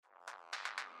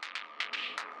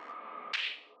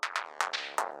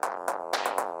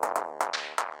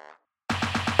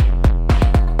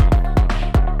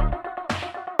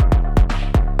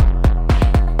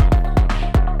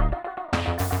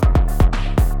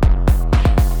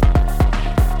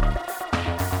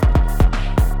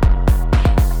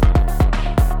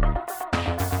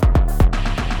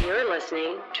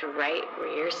to right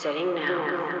where you're sitting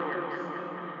now.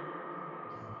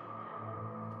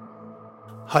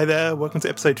 Hi there, welcome to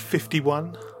episode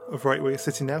 51 of Right Where You're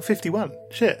Sitting Now. 51.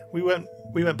 Shit, we went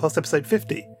past episode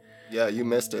 50. Yeah, you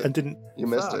missed it. And didn't. You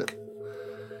missed it.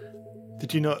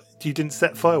 Did you not? You didn't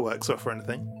set fireworks off or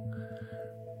anything?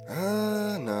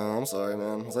 No, I'm sorry,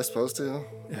 man. Was I supposed to?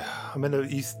 Yeah, I mean,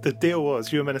 the deal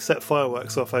was you were meant to set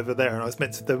fireworks off over there, and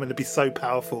they were meant to be so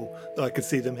powerful that I could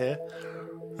see them here.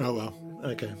 Oh well,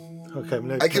 okay.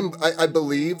 No, I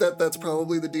believe that's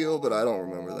probably the deal, but I don't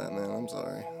remember that, man. I'm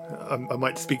sorry. I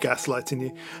might just be gaslighting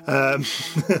you.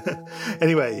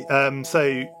 Anyway,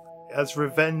 so as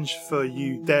revenge for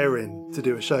you daring to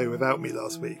do a show without me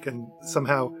last week and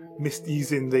somehow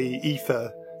misusing the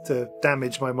ether to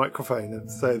damage my microphone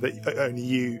so that only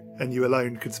you and you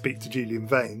alone could speak to Julian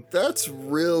Vane. That's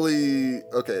really...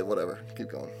 Okay, whatever. Keep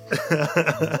going.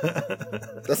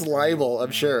 That's libel,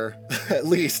 I'm sure. At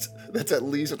least. That's at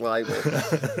least libel.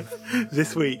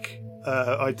 This week,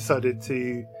 I decided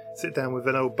to sit down with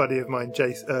an old buddy of mine,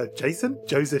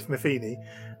 Joseph Maffini,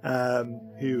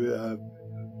 who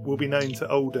will be known to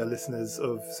older listeners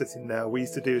of Sitting Now. We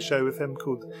used to do a show with him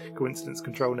called Coincidence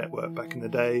Control Network back in the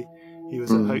day. He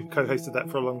was a co-host of that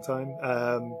for a long time.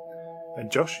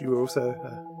 And Josh, you were also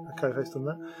a co-host on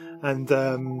that. And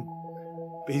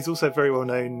but he's also very well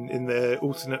known in the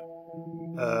alternate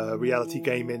reality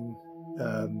gaming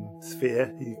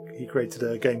sphere. He created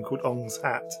a game called Ong's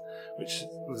Hat, which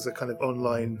was a kind of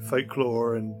online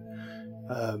folklore and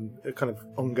a kind of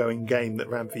ongoing game that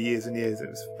ran for years and years. It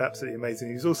was absolutely amazing.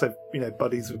 He was also,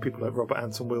 buddies with people like Robert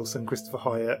Anton Wilson, Christopher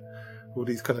Hyatt, all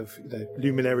these kind of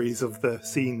luminaries of the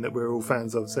scene that we're all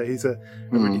fans of. So he's a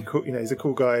really cool, he's a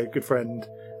cool guy, a good friend,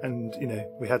 and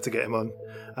we had to get him on.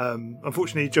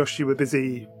 Unfortunately, Josh, you were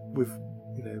busy with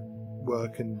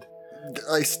work, and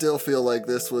I still feel like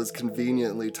this was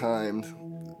conveniently timed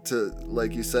to,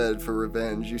 like you said, for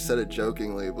revenge. You said it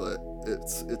jokingly, but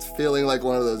it's feeling like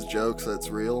one of those jokes that's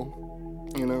real,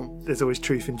 There's always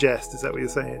truth in jest, is that what you're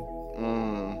saying?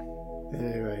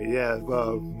 Anyway, yeah,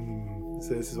 well,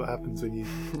 so this is what happens when you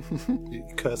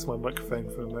curse my microphone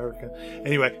from America.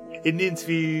 Anyway, in the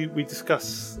interview, we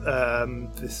discuss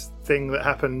this thing that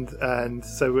happened, and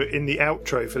so we're in the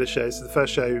outro for the show. So the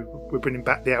first show, we're bringing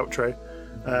back the outro,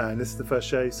 and this is the first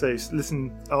show. So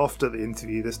listen after the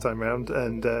interview this time round,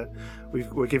 and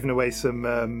we're giving away some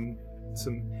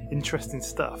interesting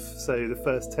stuff. So the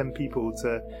first 10 people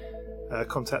to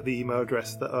contact the email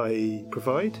address that I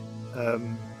provide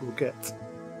will get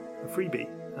a freebie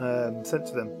sent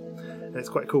to them, and it's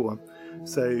quite a cool one.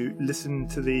 So listen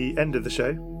to the end of the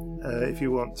show if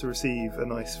you want to receive a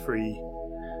nice free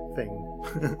thing.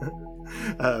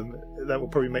 That will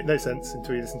probably make no sense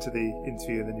until you listen to the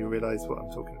interview, and then you'll realise what I'm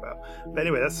talking about. But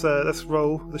anyway, let's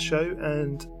roll the show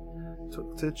and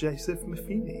talk to Joseph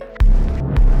Maffini.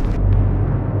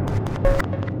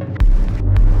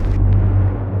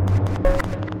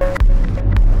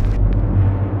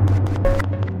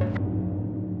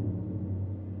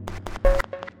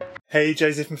 Hey,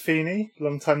 Joseph Maffini,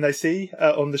 long time no see,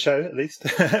 on the show at least.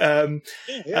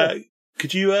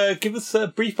 Could you give us a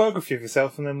brief biography of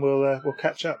yourself, and then we'll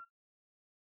catch up?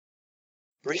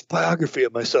 Brief biography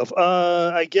of myself.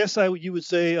 I guess you would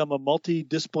say I'm a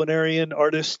multidisciplinarian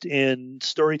artist and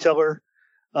storyteller.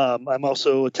 I'm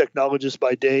also a technologist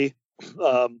by day,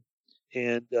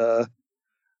 and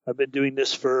I've been doing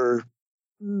this for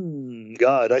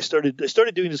I started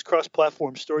doing this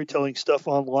cross-platform storytelling stuff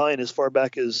online as far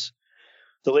back as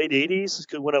the late 80s,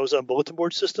 when I was on bulletin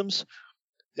board systems,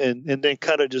 and then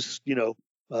kind of just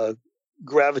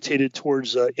gravitated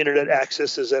towards internet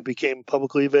access as that became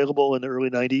publicly available in the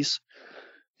early 90s,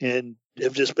 and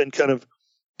have just been kind of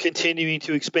continuing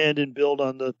to expand and build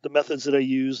on the methods that I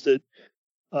use that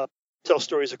tell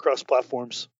stories across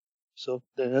platforms. So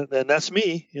and that's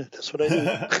me. Yeah, that's what I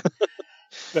do.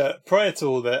 But prior to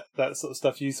all that sort of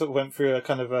stuff, you sort of went through a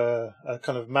kind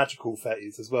of magical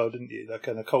phase as well, didn't you? Like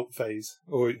an occult phase,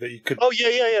 or that you could. Oh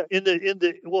yeah.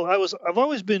 I've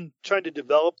always been trying to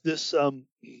develop this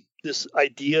this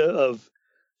idea of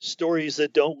stories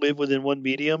that don't live within one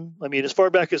medium. I mean, as far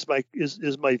back as my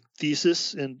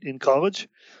thesis in college,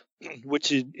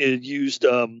 which it used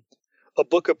a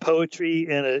book of poetry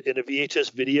and a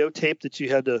VHS videotape that you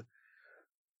had to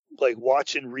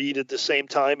watch and read at the same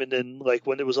time, and then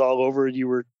when it was all over, you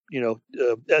were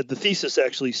the thesis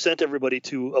actually sent everybody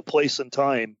to a place and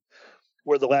time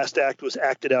where the last act was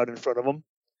acted out in front of them.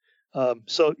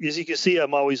 So as you can see,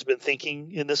 I've always been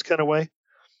thinking in this kind of way,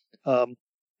 and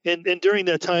during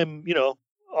that time,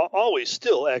 always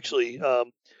still actually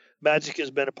magic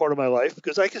has been a part of my life,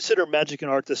 because I consider magic and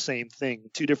art the same thing,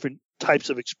 two different types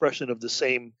of expression of the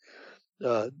same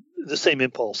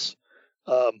impulse.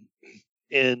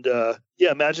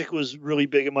 Yeah, magic was really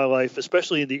big in my life,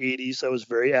 especially in the 80s. I was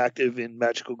very active in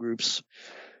magical groups.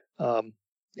 But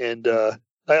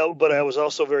I was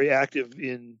also very active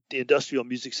in the industrial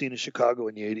music scene in Chicago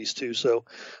in the 80s too. So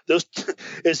those,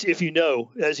 as you know,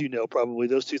 probably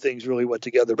those two things really went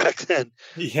together back then.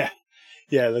 Yeah.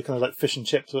 Yeah, they're kind of like fish and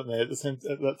chips, weren't they, at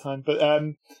that time? But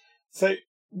so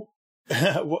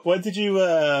what did you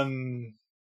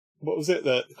what was it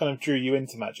that kind of drew you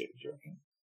into magic, do you reckon?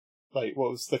 Like,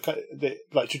 what was the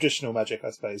like traditional magic,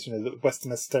 I suppose, you know, the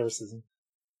Western esotericism?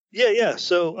 Yeah.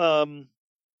 So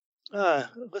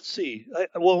let's see.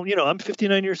 I'm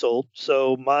 59 years old,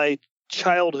 so my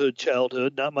childhood,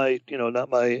 not my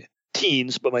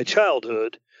teens, but my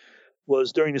childhood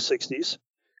was during the 60s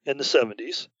and the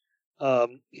 70s.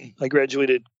 I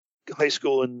graduated high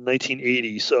school in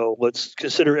 1980, so let's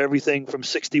consider everything from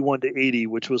 61 to 80,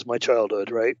 which was my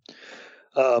childhood, right?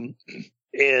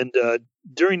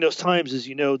 During those times, as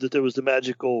you know, that there was the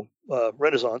magical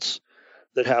renaissance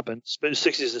that happened,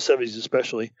 60s and 70s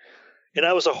especially. And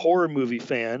I was a horror movie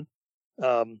fan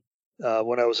when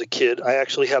I was a kid. I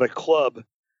actually had a club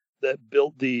that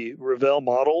built the Revell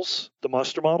models, the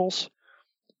monster models.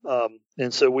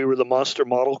 And so we were the Monster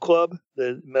Model Club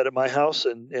that met at my house,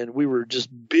 and we were just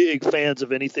big fans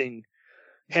of anything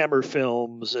Hammer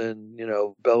Films and,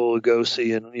 Bela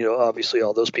Lugosi and, obviously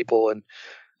all those people. And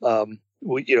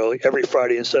every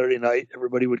Friday and Saturday night,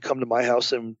 everybody would come to my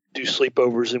house and do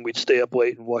sleepovers, and we'd stay up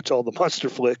late and watch all the monster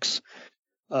flicks.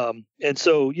 And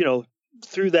so,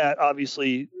 through that,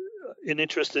 obviously, an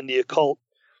interest in the occult,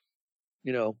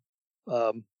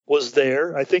 was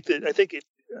there.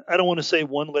 I don't want to say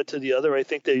one led to the other. I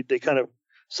think they kind of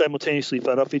simultaneously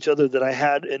fed off each other, that I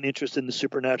had an interest in the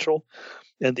supernatural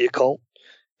and the occult.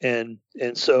 And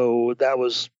so that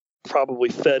was probably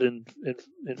fed and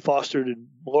fostered in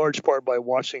large part by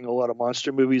watching a lot of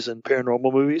monster movies and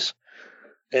paranormal movies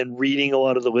and reading a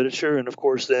lot of the literature. And of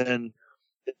course, then in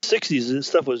the 60s, this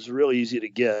stuff was really easy to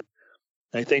get.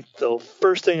 I think the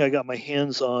first thing I got my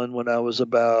hands on when I was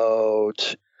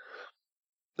about,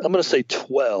 I'm going to say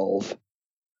 12,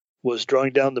 was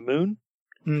Drawing Down the Moon.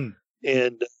 And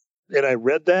I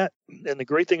read that. And the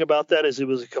great thing about that is it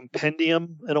was a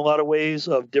compendium in a lot of ways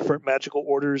of different magical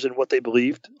orders and what they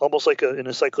believed, almost like an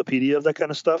encyclopedia of that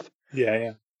kind of stuff.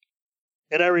 Yeah.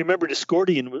 And I remember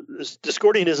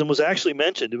Discordianism was actually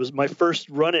mentioned. It was my first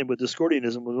run-in with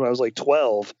Discordianism when I was like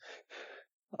 12,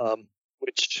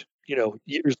 which,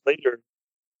 years later,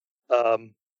 I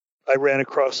ran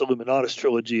across the Illuminatus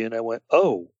trilogy and I went,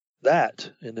 oh, that.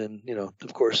 And then,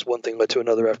 of course, one thing led to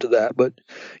another after that. But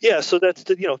yeah, so that's,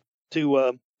 to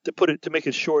make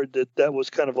it short, that was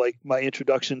kind of like my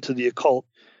introduction to the occult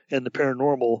and the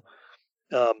paranormal.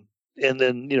 And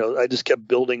then, I just kept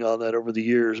building on that over the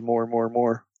years, more and more and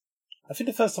more. I think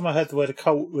the first time I heard the word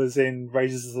occult was in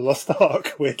Raiders of the Lost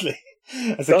Ark, weirdly,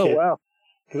 as a kid. Oh, wow.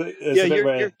 Yeah, you're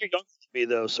younger than me,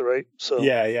 though, so right? So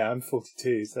Yeah, I'm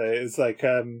 42, so it's like,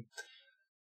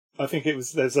 I think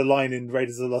there's a line in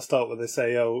Raiders of the Lost Ark where they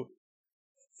say, oh,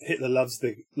 Hitler loves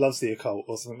the occult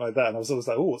or something like that, and I was always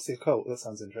like, oh, what's the occult? That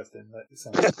sounds interesting. Like, it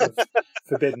sounds kind of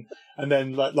forbidden. And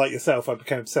then, like yourself, I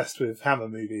became obsessed with Hammer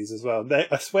movies as well.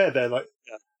 I swear they're like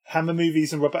Hammer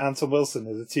movies and Robert Anton Wilson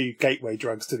are the two gateway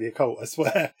drugs to the occult. I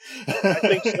swear. I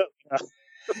think so.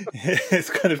 Yeah. It's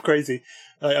kind of crazy.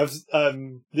 Like, I've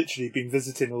literally been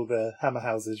visiting all the Hammer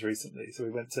houses recently. So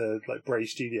we went to like Bray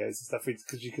Studios and stuff,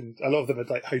 because a lot of them are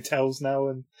like hotels now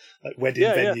and like wedding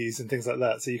venues and things like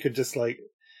that. So you can just like,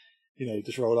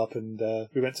 just roll up, and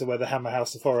we went to where the Hammer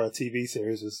House of Horror TV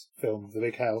series was filmed, the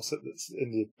big house that's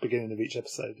in the beginning of each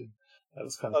episode, and that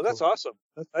was kind of cool. That's awesome.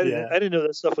 I didn't know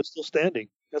that stuff was still standing.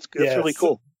 That's really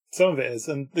cool. Some of it is,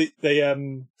 and they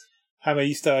Hammer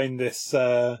used to own this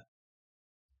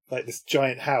like this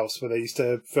giant house where they used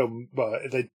to film. Well,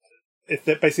 if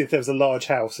there was a large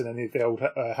house in any of the old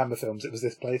Hammer films, it was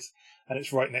this place, and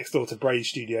it's right next door to Bray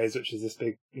Studios, which is this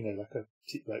big,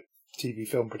 like TV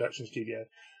film production studio.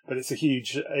 But it's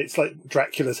like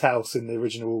Dracula's house in the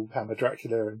original Hammer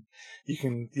Dracula, and you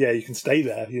can stay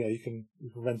there. You can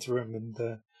rent a room and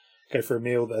go for a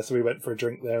meal there. So we went for a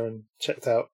drink there and checked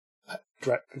out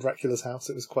Dracula's house.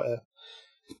 It was quite a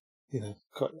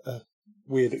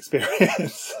weird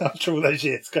experience after all those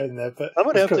years going there. But I'm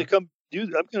gonna have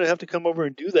to come over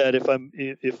and do that if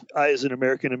I as an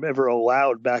American am ever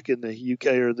allowed back in the UK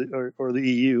or the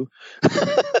EU.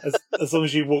 as long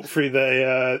as you walk through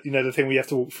the the thing where you have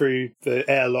to walk through the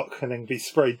airlock and then be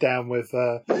sprayed down with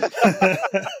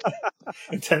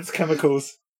intense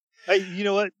chemicals. You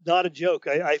know what? Not a joke.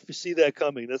 I see that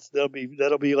coming.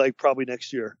 That'll be like probably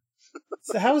next year.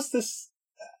 So how's this?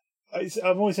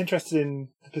 I'm always interested in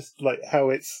like how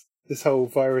it's this whole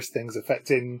virus thing's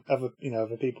affecting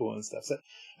other people and stuff. So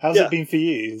how's it been for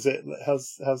you? Is it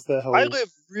how's the whole? I live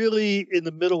really in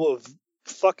the middle of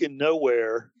fucking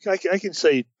nowhere. I can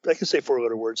say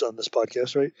 4-letter words on this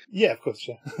podcast, right? Yeah, of course.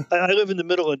 Yeah. I live in the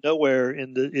middle of nowhere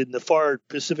in the far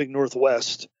Pacific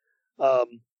Northwest.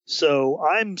 So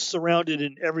I'm surrounded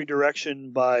in every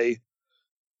direction by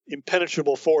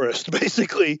impenetrable forest,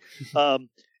 basically.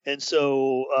 And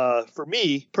so for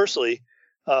me personally,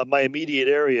 my immediate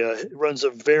area runs a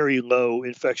very low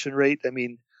infection rate. I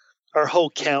mean, our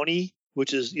whole county,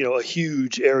 which is a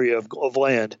huge area of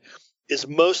land, is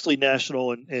mostly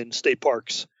national and state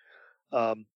parks,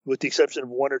 with the exception of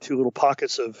one or two little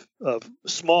pockets of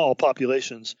small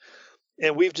populations.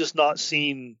 And we've just not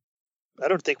seen, I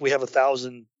don't think we have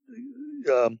 1,000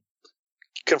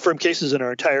 confirmed cases in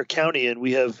our entire county, and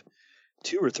we have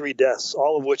 2 or 3 deaths,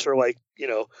 all of which are like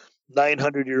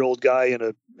 900-year-old guy in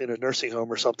a nursing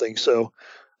home or something. So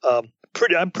I'm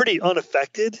pretty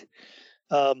unaffected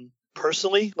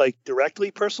personally, like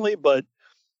directly personally, but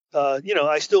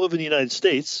I still live in the United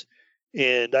States,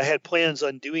 and I had plans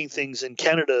on doing things in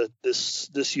Canada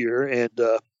this year, and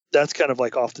that's kind of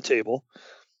like off the table.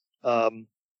 And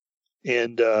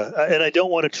I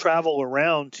don't want to travel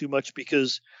around too much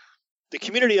because the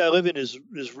community I live in is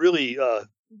really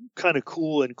kind of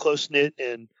cool and close knit,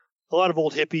 and a lot of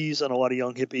old hippies and a lot of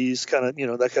young hippies, kind of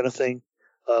that kind of thing.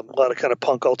 A lot of kind of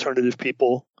punk alternative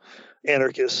people,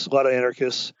 anarchists, a lot of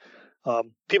anarchists,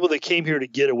 people that came here to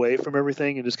get away from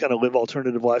everything and just kind of live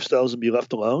alternative lifestyles and be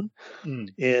left alone.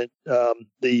 And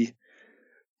the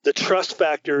trust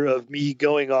factor of me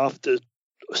going off to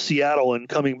Seattle and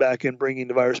coming back and bringing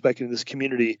the virus back into this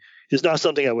community is not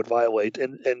something I would violate,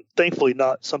 and thankfully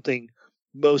not something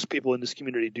most people in this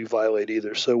community do violate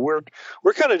either. So we're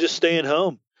kind of just staying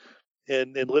home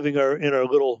and living in our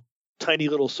little tiny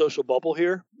little social bubble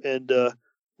here, and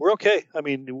we're okay. I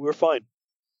mean, we're fine.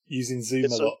 Using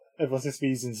Zoom a lot. Everyone seems to be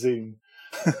using Zoom.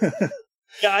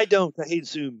 Yeah, I don't. I hate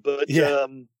Zoom, but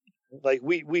like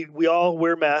we all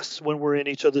wear masks when we're in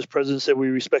each other's presence, and we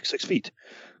respect 6 feet.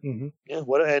 Mm-hmm. Yeah.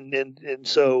 And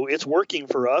so it's working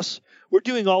for us. We're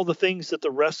doing all the things that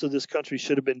the rest of this country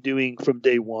should have been doing from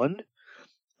day one.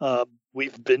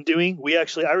 We've been doing.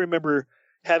 I remember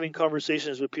having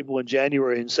conversations with people in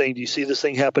January and saying, "Do you see this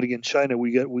thing happening in China?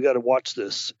 We got to watch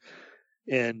this."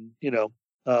 And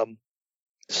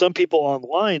some people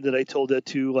online that I told that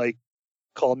to, like,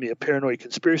 called me a paranoid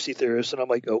conspiracy theorist, and I'm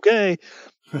like, okay.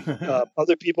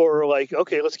 Other people are like,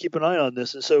 okay, let's keep an eye on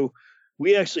this. And so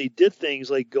we actually did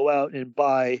things like go out and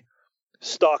buy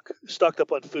stocked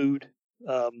up on food,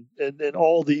 and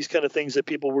all these kind of things that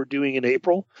people were doing in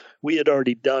April, we had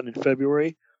already done in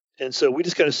February. And so we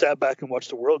just kind of sat back and watched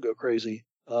the world go crazy.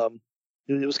 I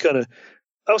was kind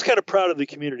of proud of the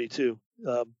community too,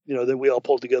 that we all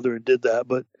pulled together and did that.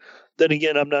 But then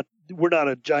again, we're not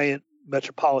a giant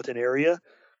metropolitan area,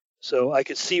 so I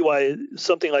could see why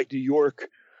something like New York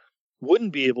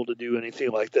wouldn't be able to do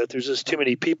anything like that. There's just too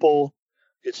many people.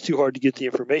 It's too hard to get the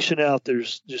information out.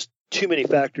 There's just too many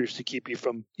factors to keep you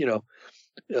from,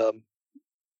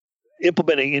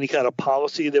 implementing any kind of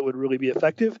policy that would really be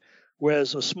effective.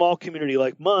 Whereas a small community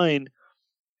like mine,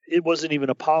 it wasn't even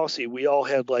a policy. We all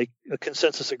had like a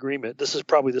consensus agreement. This is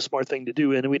probably the smart thing to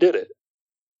do, and we did it.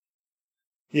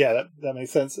 Yeah, that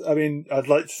makes sense. I mean, I'd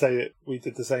like to say that we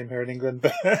did the same here in England,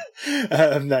 but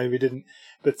no, we didn't.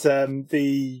 But I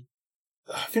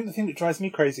think the thing that drives me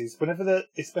crazy is whenever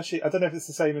especially, I don't know if it's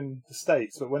the same in the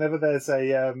States, but whenever there's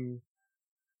a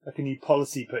new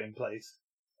policy put in place,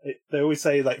 they always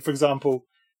say, like, for example,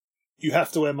 you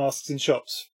have to wear masks in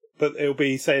shops, but it'll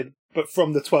be saying, but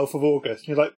from the 12th of August.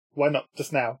 You're like, why not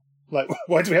just now? Like,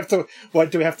 why do we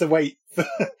have to wait?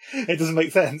 It doesn't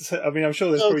make sense. I mean, I'm sure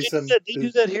there's probably some. They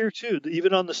do that here too.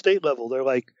 Even on the state level, they're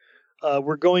like,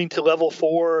 we're going to level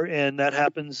 4, and that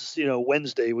happens,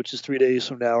 Wednesday, which is 3 days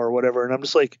from now or whatever. And I'm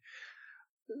just like,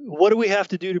 what do we have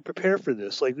to do to prepare for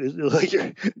this? Like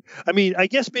I mean, I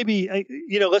guess maybe,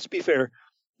 let's be fair.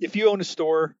 If you own a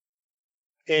store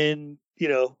and,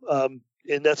 and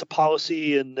that's a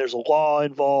policy and there's a law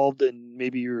involved and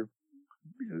maybe you're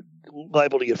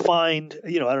liable to get fined,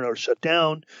 I don't know, or shut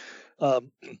down.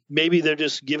 Maybe they're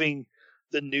just giving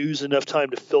the news enough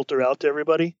time to filter out to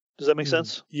everybody. Does that make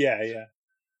sense? Yeah.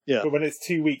 But when it's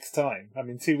 2 weeks' time,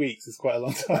 2 weeks is quite a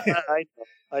long time.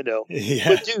 I know. Yeah.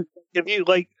 But dude, if you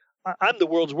I'm the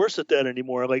world's worst at that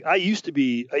anymore. Like I used to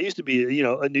be,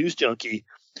 a news junkie,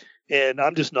 and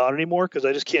I'm just not anymore because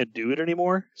I just can't do it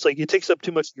anymore. It's like it takes up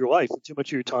too much of your life, too much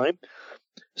of your time.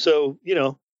 So,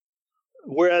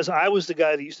 whereas I was the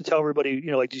guy that used to tell everybody,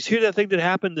 like, did you hear that thing that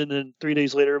happened? And then 3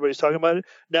 days later, everybody's talking about it.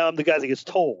 Now I'm the guy that gets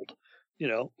told,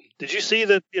 did you see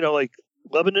that, like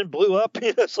Lebanon blew up?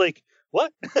 It's like,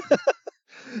 what?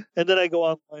 And then I go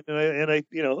online and I,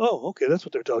 oh, okay, that's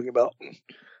what they're talking about.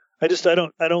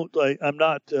 I'm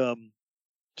not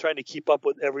trying to keep up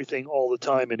with everything all the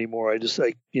time anymore. I just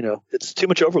it's too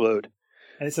much overload.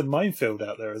 And it's a minefield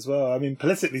out there as well. I mean,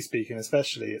 politically speaking,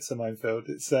 especially, it's a minefield.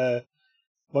 It's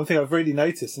one thing I've really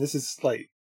noticed, and this is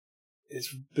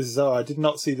it's bizarre. I did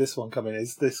not see this one coming.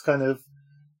 Is this kind of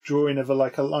drawing of a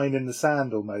line in the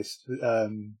sand almost,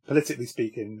 politically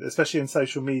speaking, especially on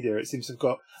social media. It seems to have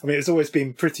got, it's always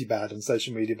been pretty bad on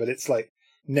social media, but it's like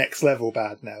next level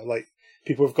bad now. Like,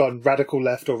 people have gone radical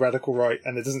left or radical right,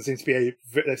 and there seems to be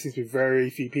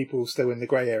very few people still in the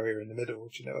grey area in the middle.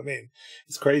 Do you know what I mean?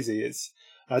 It's crazy.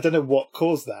 I don't know what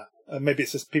caused that. Maybe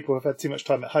it's just people have had too much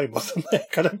time at home or something.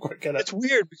 I don't quite get it. It's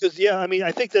weird because,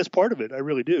 I think that's part of it. I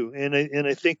really do. And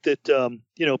I think that,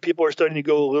 people are starting to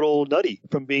go a little nutty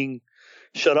from being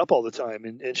shut up all the time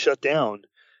and shut down.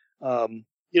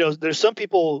 There's some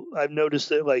people I've noticed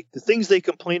that, like, the things they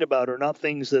complain about are not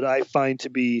things that I find to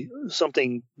be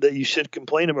something that you should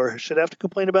complain about or should have to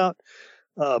complain about.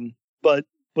 But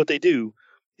they do.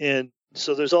 And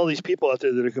so there's all these people out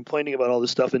there that are complaining about all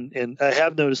this stuff. And I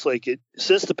have noticed, like,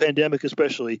 since the pandemic,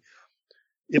 especially,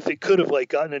 if it could have, like,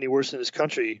 gotten any worse in this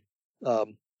country,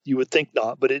 you would think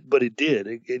not, but it did.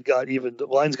 It got the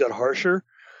lines got harsher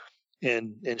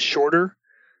and shorter.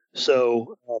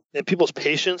 So, and people's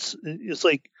patience, it's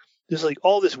like, there's like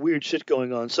all this weird shit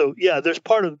going on. So yeah, there's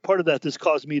part of that that's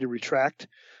caused me to retract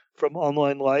from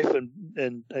online life.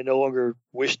 And I no longer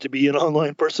wish to be an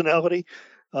online personality.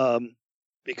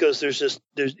 Because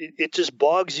it just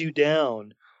bogs you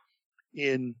down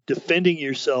in defending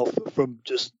yourself from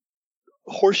just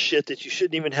horse shit that you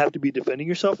shouldn't even have to be defending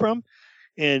yourself from.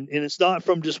 And it's not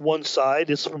from just one side,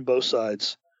 it's from both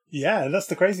sides. Yeah, that's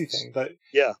the crazy thing. But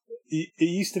yeah. It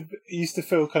used to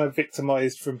feel kind of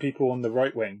victimized from people on the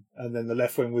right wing, and then the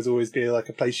left wing was always be like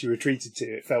a place you retreated to.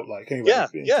 It felt like anyway.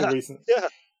 Yeah.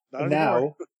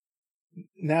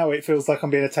 Now it feels like I'm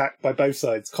being attacked by both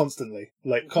sides constantly,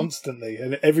 constantly,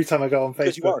 and every time I go on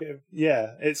Facebook,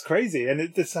 it's crazy. And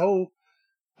it's all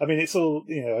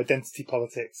identity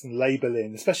politics and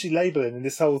labeling, especially labeling, and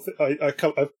this whole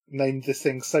I've named this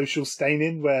thing social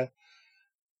staining, where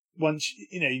once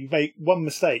you make one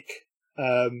mistake.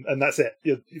 And that's it.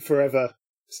 You're forever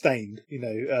stained, in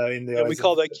the eyes. We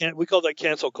call that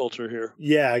cancel culture here.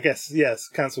 Yeah, I guess, yes,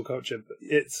 cancel culture. But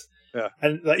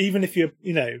and like, even if you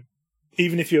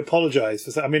apologize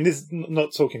for something, this is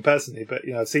not talking personally, but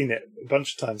I've seen it a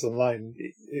bunch of times online.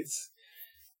 It's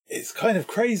kind of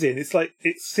crazy, and it's like,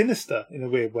 it's sinister in a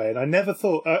weird way. And I never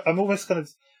thought, I'm almost kind of,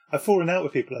 I've fallen out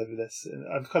with people over this, and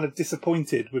I'm kind of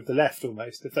disappointed with the left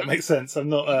almost, if that makes sense. I'm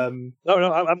not.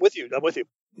 No, I'm with you.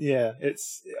 Yeah,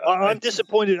 I'm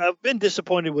disappointed. I've been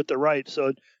disappointed with the right,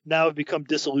 so now I've become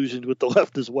disillusioned with the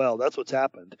left as well. That's what's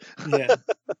happened. Yeah.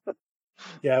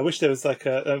 Yeah, I wish there was like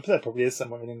there probably is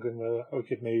somewhere in England where we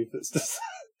could move that's just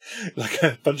like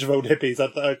a bunch of old hippies.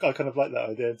 I kind of like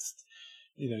that idea.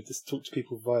 Just talk to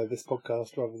people via this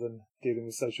podcast rather than dealing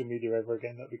with social media ever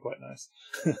again. That'd be quite nice.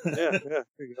 Yeah, there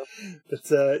you go. But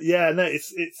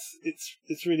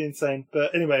it's really insane.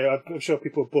 But anyway, I'm sure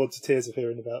people are bored to tears of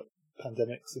hearing about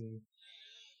pandemics and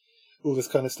all this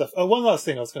kind of stuff. Oh, one last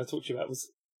thing I was going to talk to you about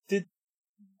was, did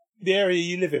the area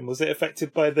you live in, was it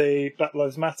affected by the Black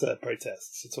Lives Matter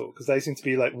protests at all? Because they seem to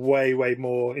be like way, way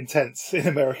more intense in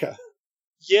America.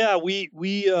 Yeah, we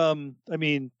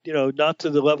not to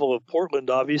the level of Portland,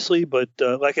 obviously, but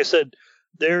like I said,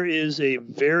 there is a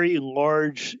very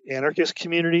large anarchist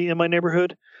community in my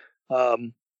neighborhood.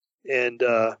 And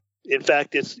in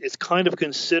fact, it's kind of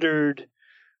considered,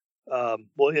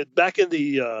 back in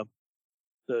the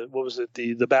what was it?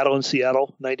 The battle in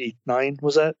Seattle, 99,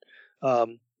 was that?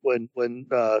 When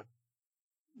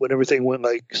everything went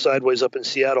like sideways up in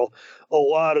Seattle, a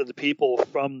lot of the people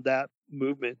from that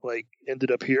movement like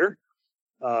ended up here.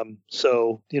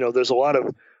 So there's a lot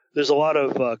of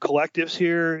collectives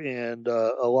here, and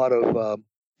a lot of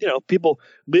people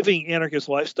living anarchist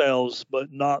lifestyles,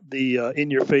 but not the in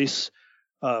your face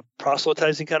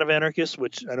proselytizing kind of anarchists,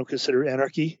 which I don't consider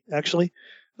anarchy actually,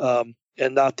 and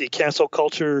not the cancel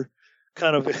culture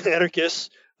kind of anarchists,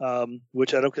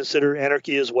 which I don't consider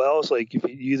anarchy as well. It's like if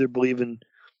you either believe in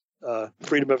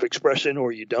freedom of expression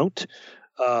or you don't.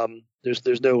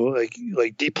 There's no like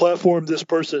deplatform this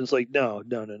person. It's like no,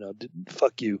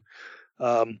 fuck you.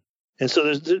 And so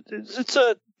it's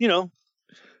a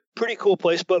pretty cool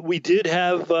place. But we did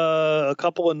have a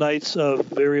couple of nights of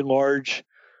very large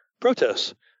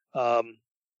protests, and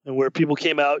where people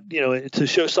came out, to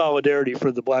show solidarity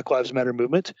for the Black Lives Matter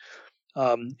movement.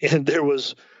 And there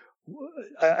was,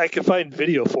 I can find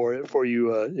video for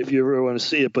you if you ever want to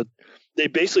see it. But they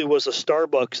basically was a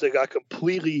Starbucks that got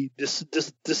completely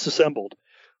disassembled,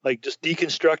 like just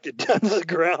deconstructed down to the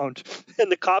ground,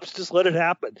 and the cops just let it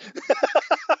happen.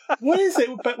 What is it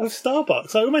with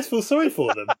Starbucks? I almost feel sorry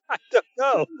for them. I don't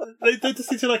know. They just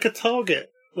seem to like a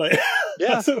target. Like,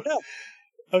 Yeah.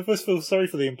 I almost feel sorry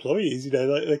for the employees.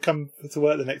 Like they come to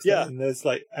work the next day and there's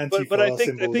like Antifa but I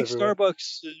think everywhere.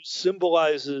 Starbucks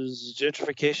symbolizes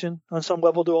gentrification on some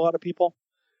level to a lot of people.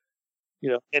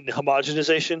 And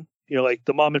homogenization. Like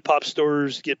the mom and pop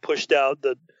stores get pushed out,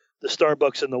 the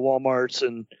Starbucks and the Walmarts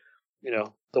and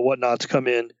the whatnots come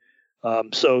in.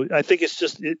 So I think it's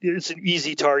just it's an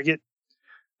easy target.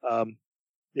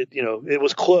 It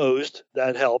was closed,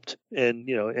 that helped, and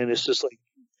and it's just like,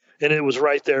 and it was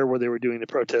right there where they were doing the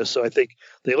protest. So I think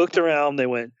they looked around, they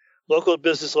went local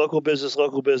business,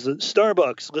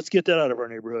 Starbucks. Let's get that out of our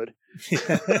neighborhood.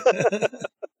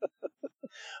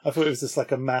 I thought it was just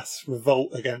like a mass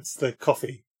revolt against the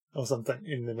coffee or something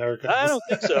in America. I don't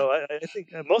think so. I think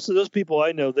most of those people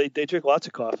I know, they drink lots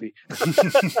of coffee.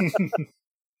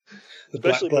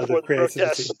 Especially before the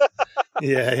protests.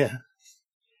 Yeah.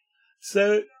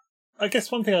 So I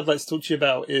guess one thing I'd like to talk to you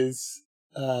about is,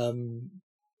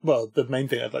 the main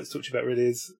thing I'd like to talk to you about really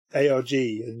is ARG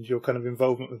and your kind of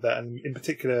involvement with that, and in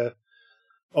particular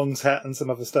Ong's Hat and some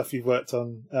other stuff you've worked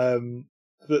on.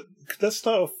 But let's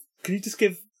start off. Can you just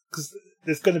because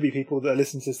there's going to be people that are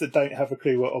listening to this that don't have a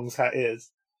clue what Ong's Hat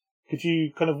is. Could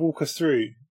you kind of walk us through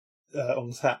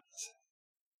Ong's Hat?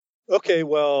 Okay,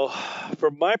 well,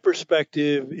 from my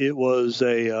perspective, it was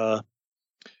a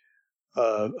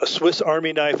Swiss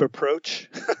Army knife approach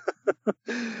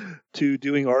to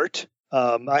doing art.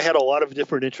 I had a lot of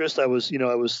different interests. I was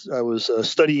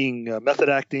studying method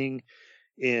acting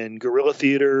and guerrilla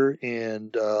theater,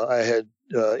 and I had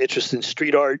interest in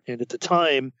street art. And at the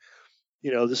time,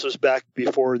 this was back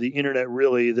before the internet.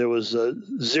 Really, there was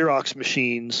Xerox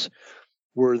machines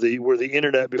were the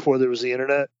internet before there was the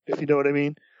internet, if you know what I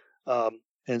mean.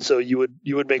 And so you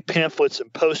would make pamphlets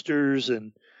and posters,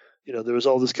 and there was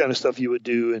all this kind of stuff you would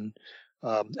do, and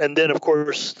then of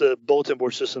course the bulletin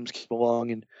board systems came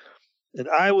along, and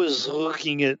I was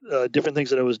looking at different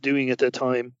things that I was doing at that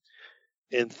time,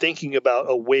 and thinking about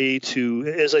a way to,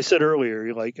 as I said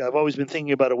earlier, like I've always been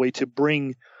thinking about a way to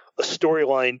bring a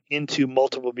storyline into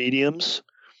multiple mediums,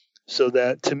 so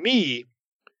that to me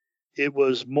it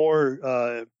was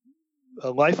more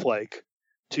lifelike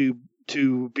to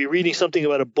be reading something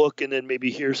about a book and then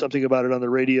maybe hear something about it on the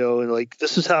radio. And like,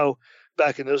 this is how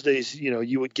back in those days,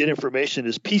 you would get information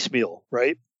as piecemeal,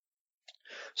 right?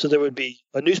 So there would be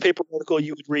a newspaper article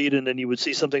you would read, and then you would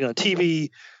see something on TV,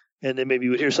 and then maybe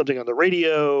you would hear something on the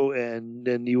radio, and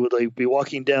then you would like be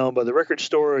walking down by the record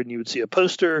store and you would see a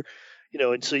poster,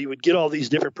 and so you would get all these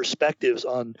different perspectives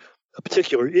on a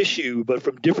particular issue, but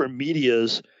from different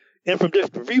medias and from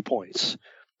different viewpoints,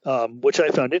 which I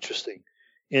found interesting.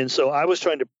 And so I was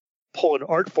trying to pull an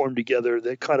art form together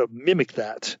that kind of mimicked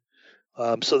that,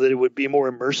 so that it would be more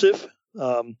immersive.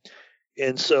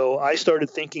 And so I started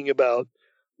thinking about,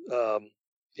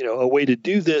 a way to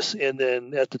do this. And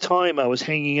then at the time I was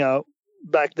hanging out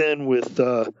back then with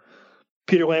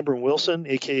Peter Lambert Wilson,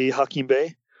 a.k.a. Hakim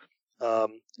Bey,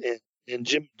 and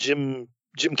Jim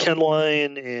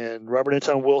Kenline and Robert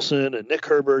Anton Wilson and Nick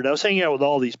Herbert. And I was hanging out with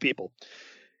all these people.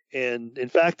 And in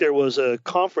fact, there was a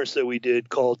conference that we did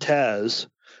called TAZ,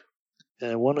 and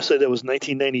I want to say that was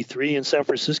 1993 in San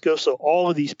Francisco. So all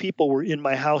of these people were in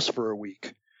my house for a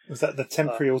week. Was that the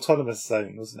temporary autonomous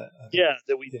zone, wasn't it? Yeah,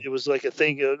 it was like a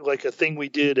thing we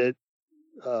did at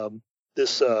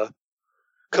this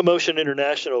Commotion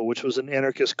International, which was an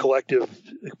anarchist collective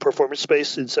performance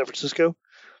space in San Francisco,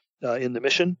 in the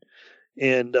Mission,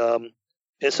 and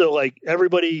so like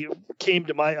everybody came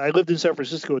to I lived in San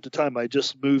Francisco at the time. I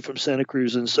just moved from Santa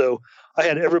Cruz, and so I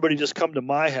had everybody just come to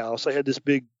my house. I had this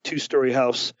big 2-story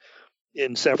house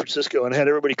in San Francisco, and I had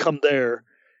everybody come there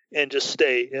and just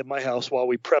stay at my house while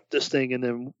we prepped this thing, and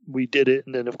then we did it.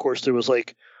 And then of course there was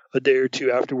like a day or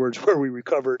two afterwards where we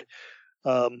recovered.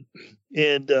 And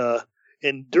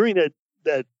during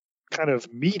that kind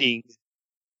of meeting,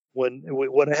 when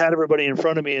I had everybody in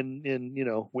front of me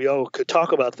and we all could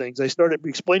talk about things, I started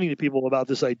explaining to people about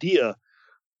this idea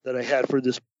that I had for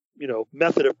this,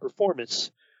 method of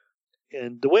performance.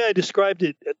 And the way I described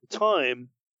it at the time,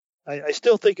 I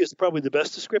still think is probably the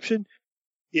best description.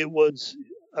 It was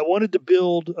I wanted to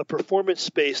build a performance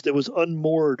space that was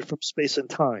unmoored from space and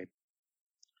time.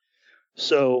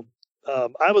 So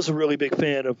I was a really big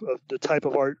fan of the type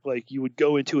of art, like you would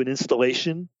go into an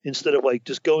installation instead of like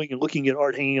just going and looking at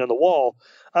art hanging on the wall.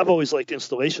 I've always liked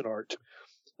installation art.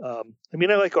 I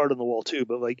mean, I like art on the wall too,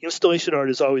 but like installation art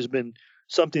has always been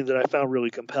something that I found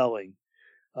really compelling.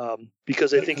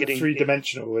 Because I think it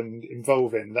three-dimensional and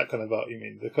involving, that kind of art. You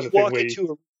mean the kind of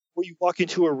thing where you walk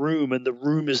into a room and the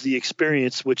room is the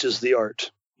experience, which is the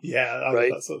art. Yeah, I right?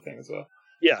 love that sort of thing as well.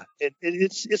 Yeah,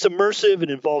 it's immersive.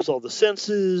 It involves all the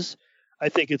senses. I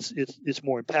think it's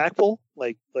more impactful.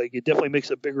 Like it definitely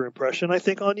makes a bigger impression, I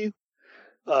think, on you.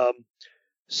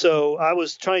 So I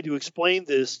was trying to explain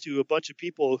this to a bunch of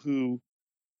people who,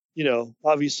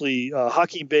 obviously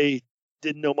Hakim Bey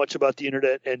didn't know much about the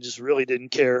internet and just really didn't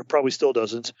care. Probably still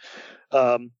doesn't.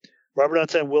 Robert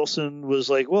Anton Wilson was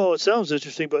like, well, it sounds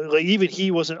interesting, but like even he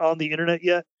wasn't on the internet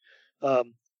yet.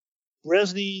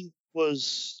 Bresny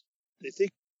was, I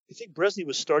think Bresny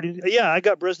was starting. Yeah, I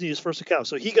got Bresny his first account,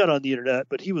 so he got on the internet,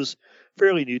 but he was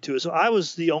fairly new to it. So I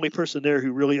was the only person there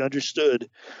who really understood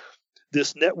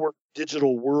this network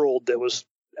digital world that was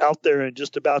out there and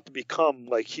just about to become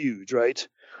like huge, right?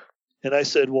 And I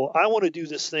said, well, I want to do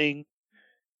this thing.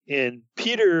 And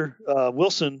Peter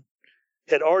Wilson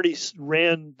had already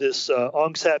ran this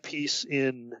ONGSAT piece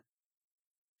in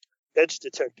Edge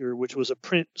Detector, which was a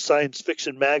print science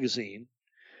fiction magazine.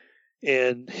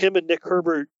 And him and Nick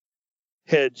Herbert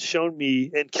had shown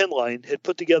me, and Ken Line had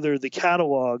put together the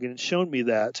catalog and shown me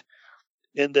that.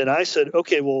 And then I said,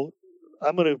 okay, well,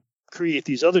 I'm going to create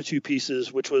these other two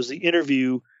pieces, which was the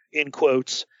interview in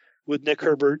quotes with Nick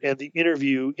Herbert and the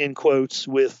interview in quotes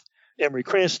with Emery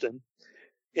Cranston.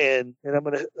 And I'm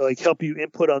going to like help you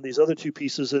input on these other two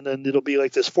pieces. And then it'll be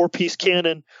like this 4-piece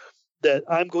canon that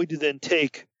I'm going to then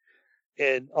take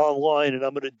and online, and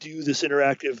I'm going to do this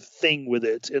interactive thing with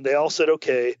it. And they all said,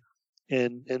 okay.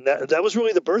 And that was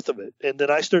really the birth of it. And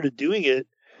then I started doing it.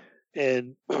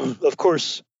 And of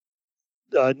course,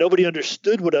 nobody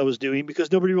understood what I was doing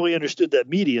because nobody really understood that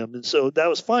medium. And so that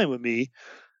was fine with me.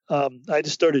 I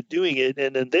just started doing it.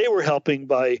 And then they were helping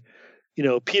by,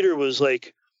 Peter was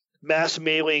like mass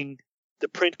mailing the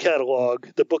print catalog,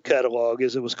 the book catalog,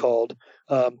 as it was called,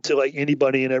 to like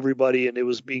anybody and everybody. And it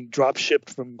was being drop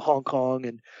shipped from Hong Kong.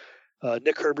 And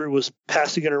Nick Herbert was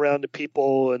passing it around to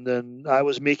people. And then I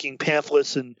was making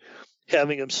pamphlets and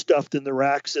having them stuffed in the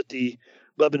racks at the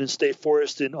Lebanon State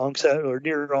Forest in ONGSAT or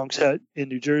near ONGSAT in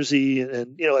New Jersey.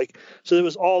 And so there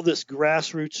was all this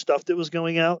grassroots stuff that was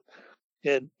going out.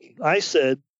 And I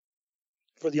said,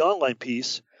 for the online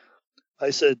piece, I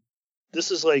said,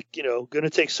 this is like, going to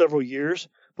take several years,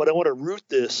 but I want to root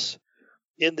this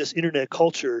in this internet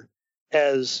culture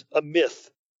as a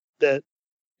myth that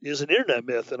is an internet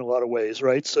myth in a lot of ways,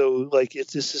 right? So like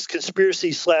it's this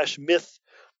conspiracy / myth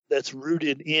that's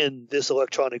rooted in this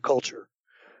electronic culture.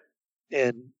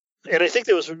 And I think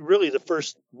that was really the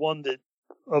first one that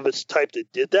of its type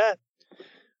that did that.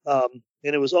 And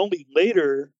it was only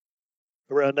later,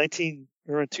 around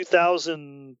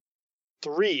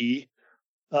 2003,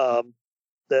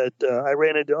 that I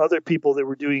ran into other people that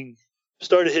were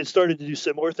started to do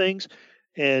similar things.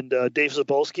 And Dave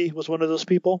Zabulski was one of those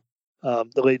people, the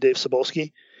late Dave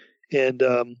Zabulski. And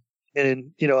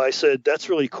I said, that's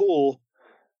really cool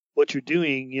what you're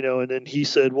doing, and then he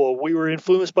said, well, we were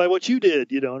influenced by what you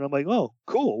did, and I'm like, oh,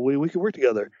 cool. We could work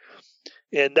together.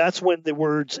 And that's when the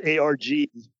words ARG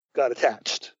got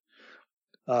attached.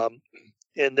 And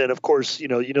then of course,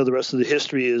 the rest of the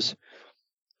history is,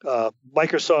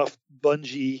 Microsoft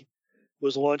Bungie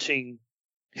was launching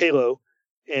Halo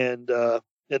and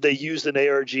they used an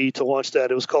ARG to launch that.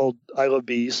 It was called I Love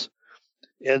Bees.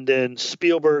 And then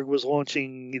Spielberg was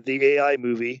launching the AI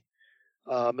movie.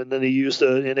 And then they used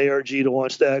an ARG to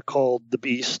launch that called The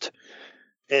Beast.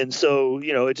 And so,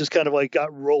 it just kind of like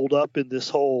got rolled up in this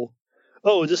whole,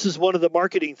 oh, this is one of the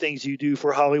marketing things you do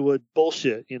for Hollywood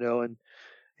bullshit, and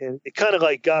it kind of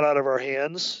like got out of our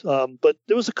hands. But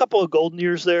there was a couple of golden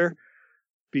years there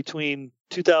between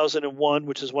 2001,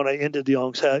 which is when I ended the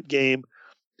ONGSAT game,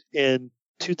 and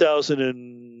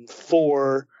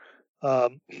 2004,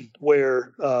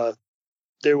 where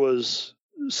there was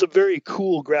some very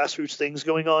cool grassroots things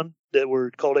going on that were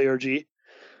called ARG.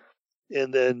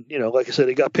 And then, like I said,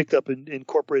 it got picked up and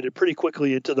incorporated pretty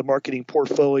quickly into the marketing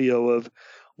portfolio of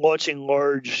launching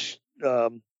large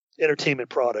entertainment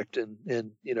product, and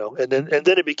then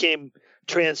it became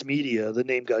Transmedia. The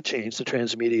name got changed to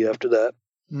Transmedia after that.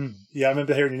 Yeah, I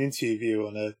remember hearing an interview of you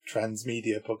on a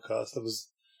Transmedia podcast. I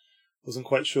wasn't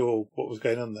quite sure what was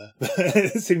going on there.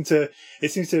 it seems to,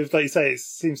 like you say, it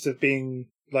seems to have been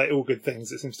like all good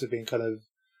things. It seems to have been kind of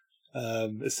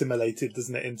assimilated,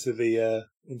 doesn't it, into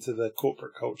the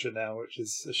corporate culture now, which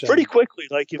is a shame. Pretty quickly.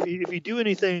 Like if you do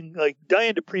anything, like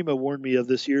Diane DePrima warned me of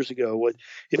this years ago.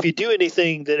 If you do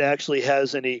anything that actually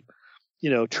has any,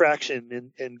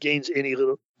 traction and gains any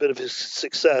little bit of his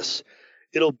success,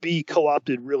 it'll be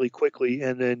co-opted really quickly.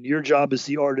 And then your job as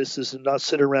the artist is to not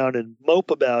sit around and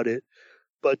mope about it,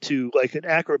 but to, like an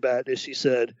acrobat, as she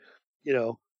said,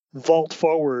 vault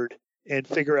forward and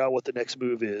figure out what the next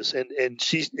move is. And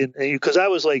she's, because I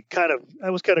was kind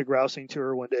of grousing to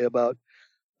her one day about,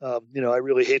 I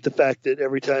really hate the fact that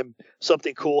every time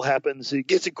something cool happens, it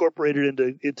gets incorporated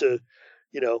into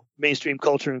mainstream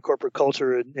culture and corporate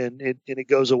culture, and it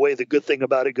goes away. The good thing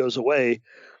about it goes away.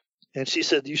 And she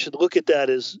said, you should look at that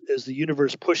as the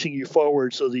universe pushing you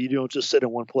forward so that you don't just sit in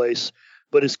one place,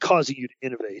 but it's causing you to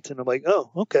innovate. And I'm like, oh,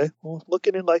 okay. Well, look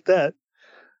at it like that.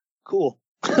 Cool.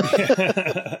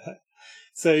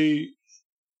 So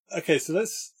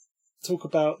let's talk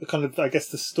about the kind of, I guess,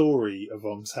 the story of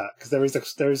Ong's Hat, because there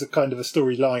is a kind of a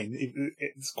storyline.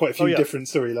 It's quite a few different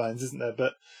storylines, isn't there?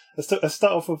 But let's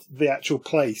start off with the actual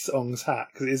place, Ong's Hat,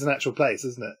 because it is an actual place,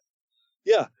 isn't it?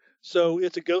 Yeah. So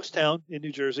it's a ghost town in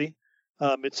New Jersey.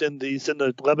 It's in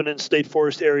the Lebanon State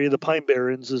Forest area, the Pine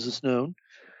Barrens, as it's known.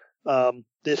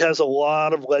 It has a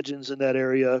lot of legends in that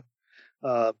area.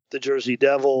 The Jersey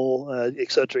Devil,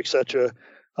 et cetera, et cetera.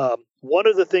 One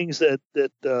of the things that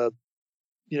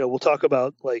we'll talk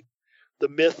about, like the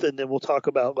myth, and then we'll talk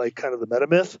about like kind of the meta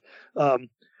myth.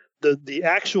 The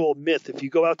actual myth, if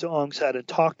you go out to Ong's Hat and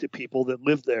talk to people that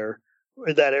live there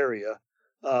in that area,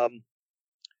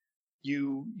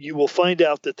 you will find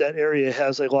out that area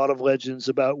has a lot of legends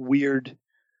about weird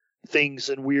things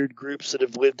and weird groups that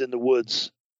have lived in the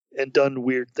woods and done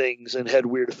weird things and had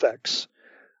weird effects.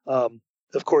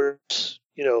 Of course,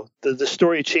 the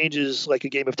story changes like a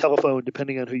game of telephone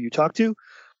depending on who you talk to.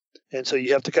 And so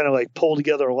you have to kind of like pull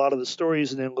together a lot of the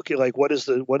stories and then look at like, what is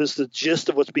the gist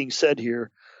of what's being said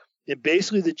here? And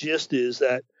basically the gist is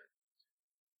that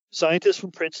scientists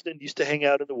from Princeton used to hang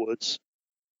out in the woods.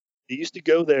 They used to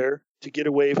go there to get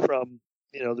away from,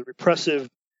 the repressive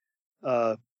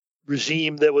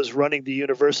regime that was running the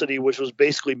university, which was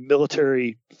basically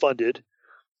military funded.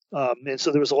 And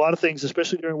so there was a lot of things,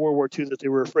 especially during World War II, that they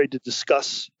were afraid to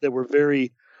discuss that were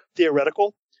very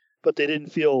theoretical, but they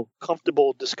didn't feel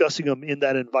comfortable discussing them in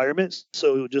that environment.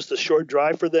 So just a short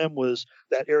drive for them was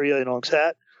that area in Ong's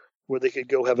Hat where they could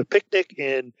go have a picnic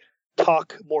and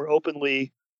talk more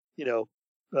openly,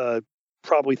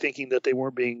 probably thinking that they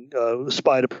weren't being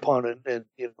spied upon and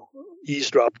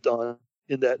eavesdropped on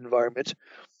in that environment.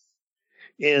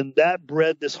 And that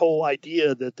bred this whole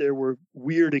idea that there were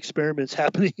weird experiments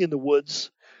happening in the woods,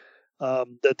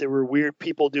 that there were weird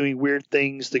people doing weird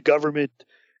things. The government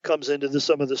comes into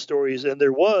some of the stories, and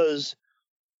there was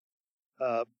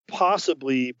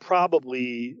probably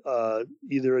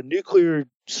either a nuclear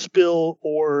spill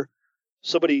or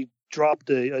somebody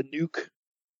dropped a nuke.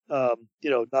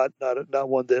 Not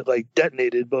one that like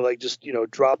detonated, but like just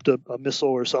dropped a missile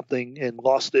or something and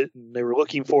lost it, and they were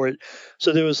looking for it.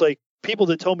 So there was like people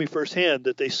that told me firsthand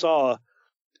that they saw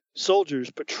soldiers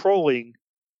patrolling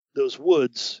those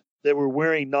woods that were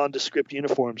wearing nondescript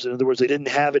uniforms. In other words, they didn't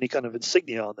have any kind of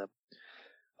insignia on them.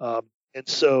 And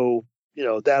so,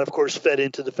 that of course fed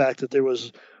into the fact that there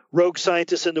was rogue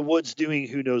scientists in the woods doing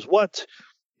who knows what.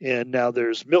 And now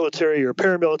there's military or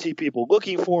paramilitary people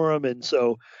looking for them. And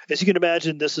so, as you can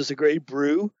imagine, this is a great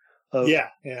brew of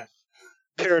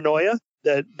paranoia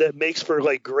that makes for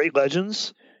like great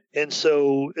legends. And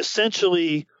so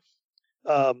essentially,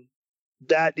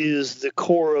 that is the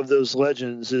core of those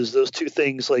legends, is those two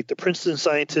things, like the Princeton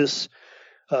scientists,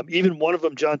 even one of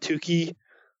them, John Tukey,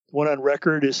 one on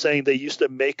record, is saying they used to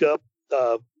make up,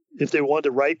 if they wanted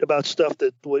to write about stuff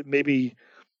that maybe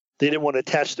they didn't want to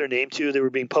attach their name to, they were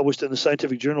being published in the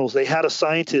scientific journals. They had a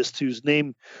scientist whose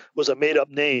name was a made up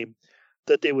name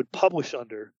that they would publish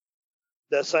under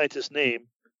that scientist's name,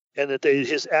 and that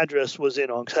his address was in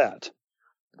Ong's Hat.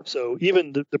 So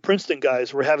even the Princeton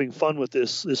guys were having fun with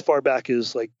this as far back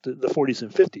as like the 40s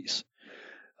and 50s.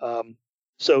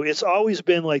 So it's always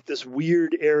been like this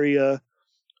weird area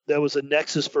that was a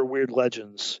nexus for weird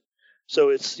legends. So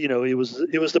it's, it was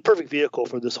the perfect vehicle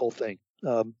for this whole thing.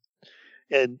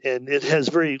 And it has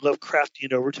very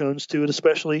Lovecraftian overtones to it,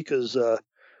 especially because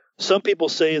some people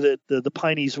say that the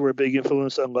Pineys were a big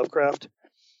influence on Lovecraft.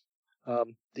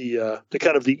 The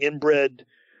kind of the inbred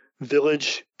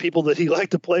village people that he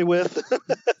liked to play with.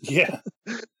 Yeah.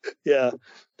 Yeah.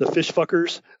 The fish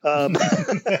fuckers.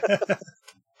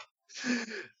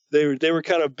 They were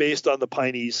kind of based on the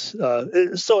Pineys.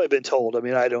 So I've been told. I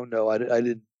mean, I don't know. I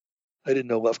didn't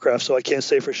know Lovecraft, so I can't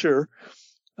say for sure.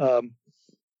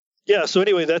 Yeah. So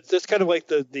anyway, that's kind of like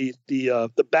the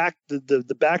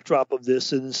backdrop of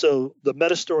this, and so the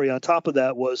meta story on top of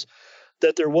that was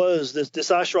that there was this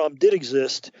ashram did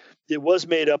exist. It was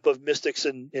made up of mystics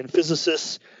and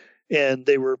physicists, and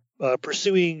they were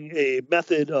pursuing a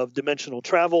method of dimensional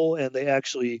travel, and they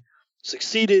actually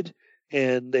succeeded,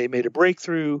 and they made a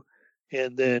breakthrough.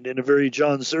 And then, in a very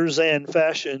John Zerzan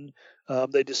fashion,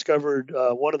 they discovered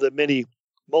one of the many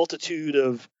multitude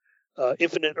of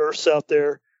infinite Earths out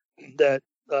there that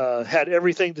had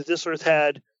everything that this Earth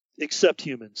had except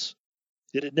humans.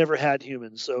 It had never had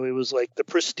humans, so it was like the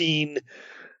pristine,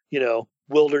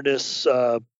 wilderness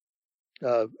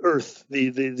Earth,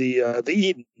 the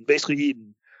Eden, basically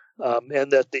Eden,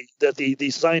 and that the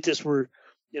scientists were,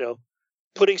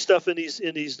 putting stuff in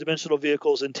these dimensional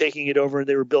vehicles and taking it over, and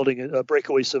they were building a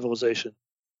breakaway civilization.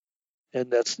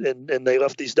 And they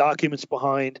left these documents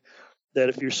behind that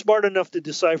if you're smart enough to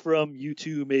decipher them, you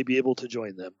too may be able to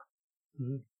join them.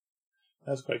 Mm-hmm.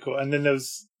 That's quite cool. And then there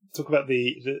was talk about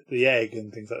the egg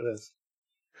and things like this.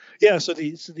 Yeah, so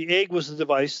the egg was the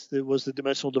device. It was the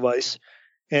dimensional device,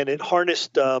 and it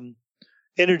harnessed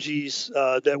energies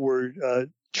that were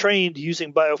trained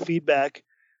using biofeedback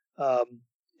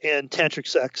and tantric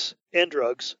sex and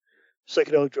drugs,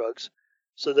 psychedelic drugs,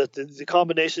 so that the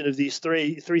combination of these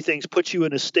three things puts you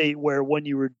in a state where when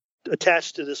you were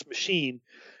attached to this machine,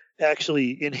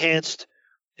 actually enhanced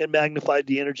and magnified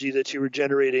the energy that you were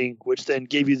generating, which then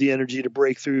gave you the energy to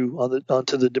break through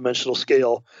onto the dimensional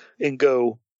scale and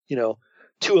go,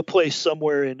 to a place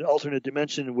somewhere in alternate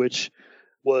dimension, which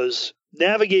was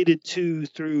navigated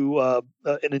through an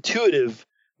intuitive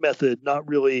method, not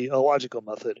really a logical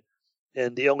method.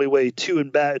 And the only way to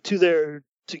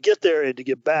get there and to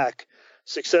get back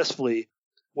successfully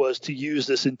was to use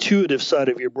this intuitive side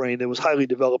of your brain that was highly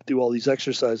developed through all these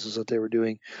exercises that they were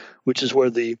doing, which is where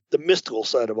the mystical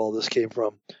side of all this came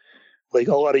from. Like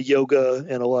a lot of yoga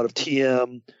and a lot of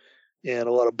TM and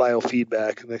a lot of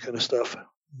biofeedback and that kind of stuff.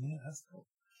 Yeah, that's cool.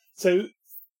 So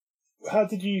how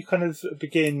did you kind of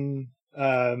begin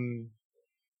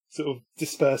sort of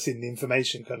dispersing the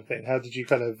information kind of thing? How did you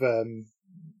kind of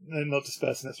not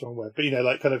dispersing, that's the wrong word, but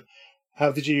kind of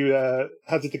how did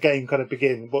the game kind of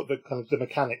begin? What the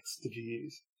mechanics did you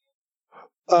use?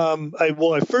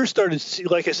 I first started,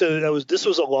 like I said, this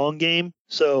was a long game,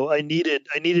 so I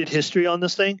needed history on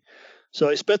this thing. So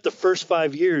I spent the first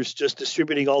 5 years just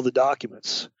distributing all the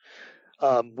documents,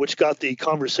 which got the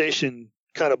conversation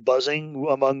kind of buzzing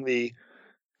among the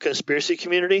conspiracy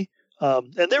community.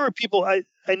 And there were people I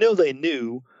know they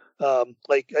knew.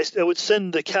 Like I would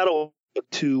send the catalog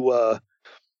to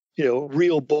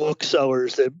real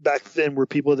booksellers that back then were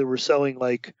people that were selling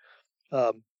like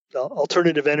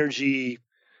alternative energy,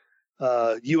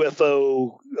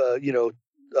 UFO,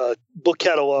 book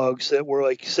catalogs that were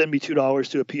like, send me $2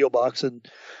 to a PO box and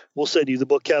we'll send you the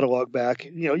book catalog back.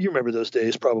 You remember those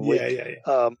days probably.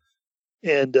 Yeah.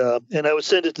 And I would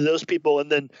send it to those people,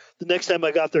 and then the next time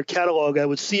I got their catalog, I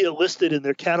would see it listed in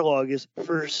their catalog as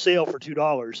for sale for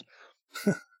 $2.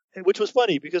 Which was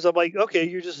funny because I'm like, okay,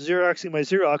 you're just Xeroxing my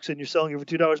Xerox and you're selling it for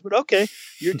 $2, but okay,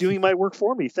 you're doing my work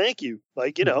for me. Thank you.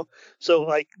 So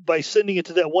like by sending it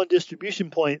to that one distribution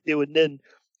point, it would then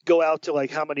go out to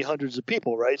like how many hundreds of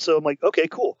people, right? So I'm like, okay,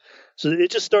 cool. So it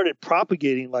just started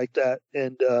propagating like that.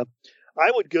 And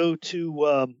I would go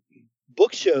to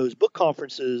book shows, book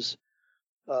conferences,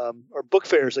 or book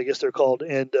fairs, I guess they're called.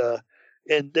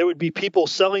 And there would be people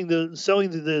selling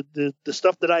the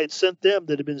stuff that I had sent them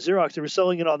that had been Xerox. They were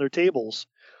selling it on their tables,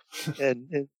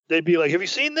 and they'd be like, "Have you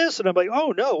seen this?" And I'm like,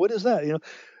 "Oh no, what is that?" And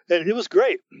it was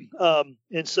great.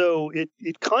 And so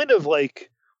it kind of like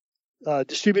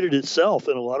distributed itself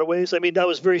in a lot of ways. I mean, I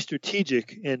was very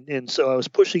strategic, and so I was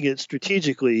pushing it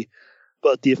strategically,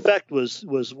 but the effect was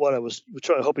what I was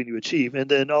hoping to achieve. And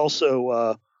then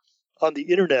also on the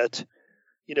internet.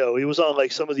 It was on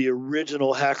like some of the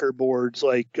original hacker boards,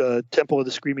 like Temple of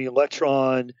the Screaming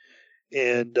Electron,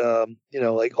 and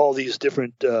like all these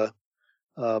different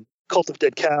Cult of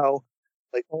Dead Cow.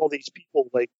 Like all these people,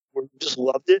 like just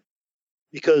loved it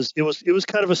because it was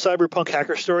kind of a cyberpunk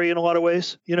hacker story in a lot of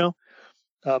ways.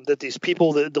 That these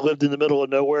people that lived in the middle of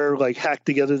nowhere like hacked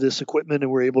together this equipment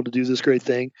and were able to do this great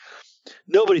thing.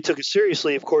 Nobody took it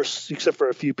seriously, of course, except for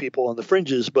a few people on the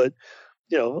fringes, but.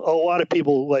 A lot of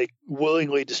people like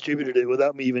willingly distributed it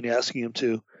without me even asking them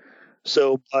to.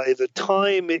 So by the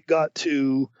time it got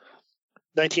to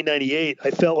 1998,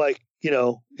 I felt like,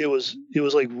 it was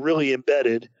like really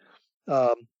embedded.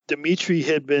 Dimitri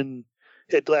had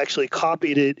actually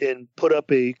copied it and put up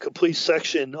a complete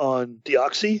section on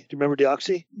Deoxy. Do you remember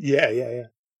Deoxy? Yeah.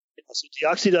 So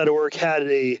Deoxy.org had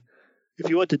if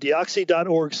you went to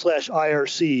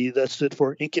deoxy.org/IRC, that stood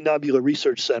for Incunabula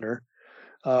Research Center.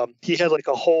 He had like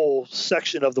a whole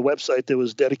section of the website that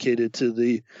was dedicated to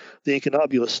the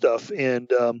Incunabula stuff,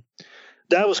 and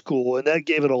that was cool, and that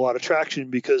gave it a lot of traction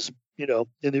because in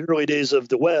the early days of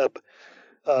the web,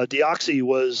 Deoxy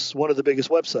was one of the biggest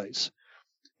websites,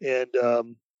 and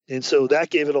so that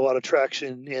gave it a lot of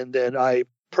traction. And then I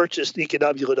purchased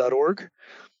Incunabula.org,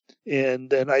 and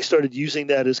then I started using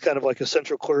that as kind of like a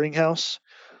central clearinghouse,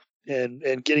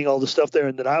 and getting all the stuff there.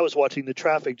 And then I was watching the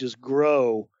traffic just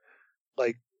grow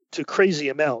like to crazy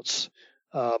amounts,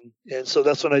 and so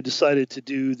that's when I decided to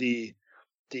do the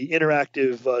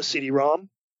interactive CD-ROM.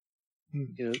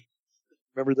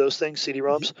 Remember those things,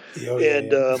 CD-ROMs? Oh,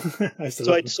 and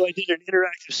so I did an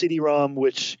interactive CD-ROM,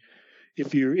 which,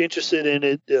 if you're interested in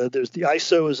it, there's the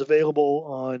ISO is available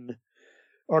on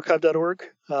archive.org.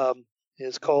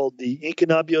 It's called the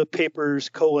Incunabula Papers: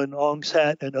 Ong's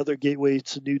Hat and Other Gateways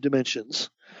to New Dimensions.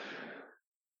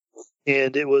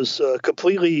 And it was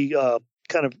completely it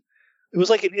was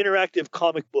like an interactive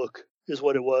comic book is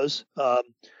what it was.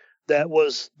 That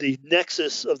was the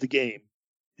nexus of the game.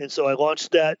 And so I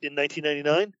launched that in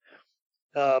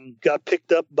 1999, got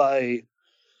picked up by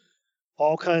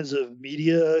all kinds of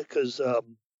media because a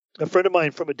friend of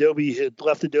mine from Adobe had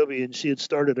left Adobe, and she had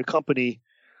started a company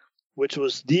which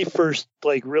was the first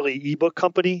like really ebook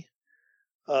company.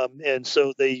 And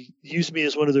so they used me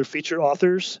as one of their feature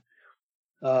authors.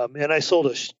 And I sold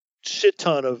a shit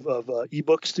ton of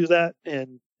ebooks through that.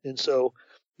 And so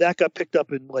that got picked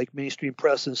up in like mainstream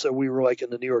press. And so we were like in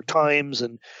the New York Times,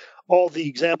 and all the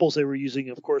examples they were using,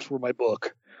 of course, were my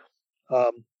book,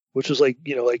 which was like,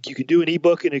 like you could do an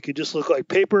ebook and it could just look like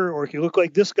paper, or it could look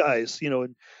like this guy's,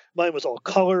 and mine was all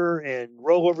color and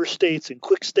rollover states and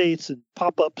quick states and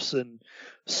pop-ups and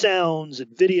sounds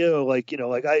and video. Like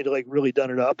I had like really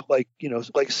done it up like,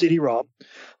 like CD-ROM,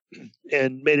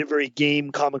 and made it very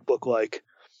game comic book like.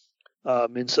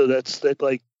 And so that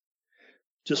like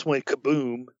just went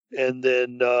kaboom. And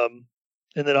then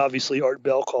obviously Art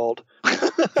Bell called.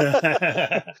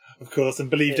 Of course, and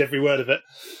believed every word of it.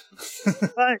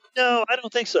 No, I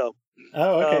don't think so.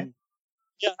 Oh, okay.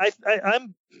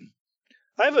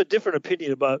 I have a different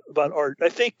opinion about Art. I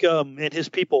think and his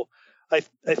people. I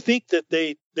think that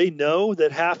they know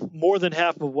that more than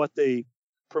half of what they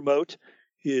promote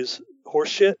is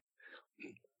horseshit,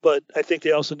 but I think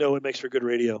they also know it makes for good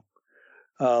radio.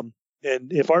 And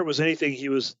if Art was anything, he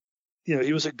was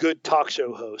a good talk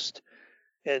show host.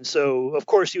 And so, of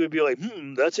course, he would be like,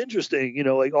 that's interesting,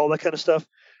 like all that kind of stuff.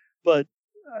 But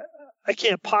I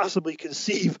can't possibly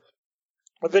conceive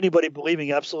of anybody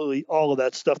believing absolutely all of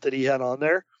that stuff that he had on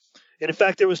there. And in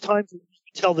fact, there was times you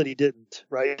could tell that he didn't,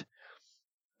 right?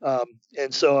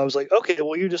 And so I was like, okay,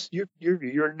 well, you're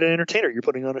an entertainer. You're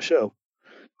putting on a show.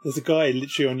 There's a guy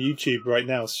literally on YouTube right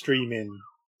now streaming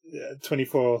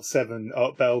 24/7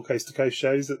 Art Bell Coast to Coast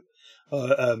shows.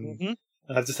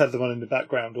 I've just had them on in the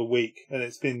background all week, and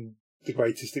it's been the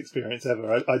greatest experience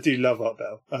ever. I do love Art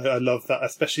Bell. I love that. I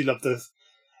especially love the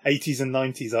 80s and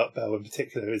 90s Art Bell in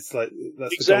particular. It's like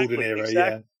that's Exactly, the golden era.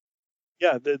 exactly.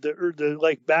 Yeah, the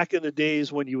like back in the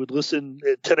days when you would listen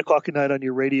at 10 o'clock at night on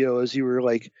your radio as you were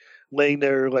like laying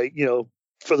there, like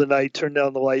for the night, turn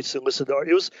down the lights and listen to Art.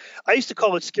 I used to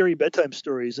call it scary bedtime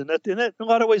stories, and that in a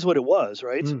lot of ways what it was,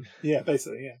 right? Yeah,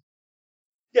 basically, yeah.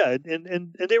 Yeah,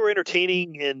 and they were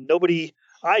entertaining, and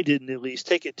I didn't at least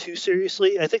take it too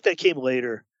seriously. I think that came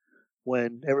later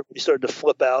when everybody started to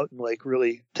flip out and like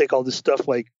really take all this stuff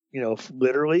like,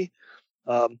 literally.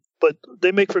 But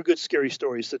they make for good scary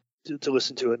stories to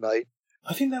listen to at night.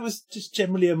 I think that was just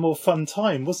generally a more fun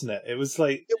time, wasn't it? It was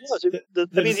like... It was.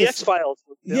 The X-Files.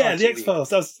 Yeah, the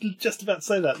X-Files. I was just about to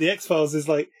say that. The X-Files is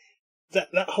like that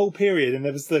whole period, and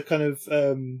there was the kind of...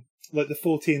 like the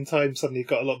 14 times suddenly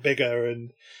got a lot bigger,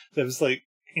 and there was like,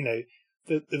 there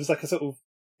was like a sort of...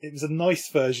 It was a nice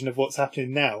version of what's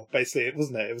happening now, basically,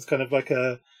 wasn't it? It was kind of like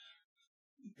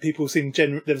people seemed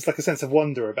there was like a sense of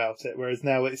wonder about it, whereas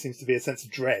now it seems to be a sense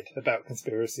of dread about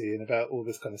conspiracy and about all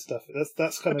this kind of stuff.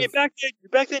 That's kind of...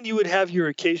 Back then you would have your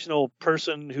occasional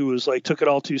person who was like took it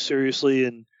all too seriously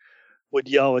and would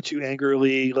yell at you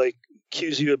angrily, like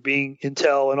accuse you of being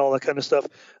intel and all that kind of stuff.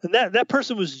 And that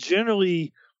person was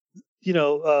generally,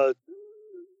 the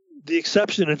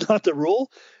exception and not the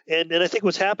rule. And I think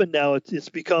what's happened now, it's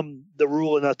become the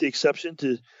rule and not the exception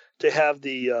to have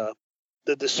the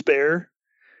despair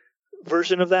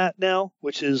version of that now,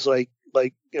 which is like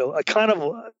I kind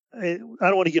of, I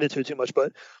don't want to get into it too much,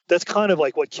 but that's kind of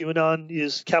like what QAnon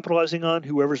is capitalizing on.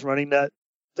 Whoever's running that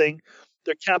thing,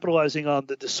 they're capitalizing on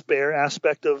the despair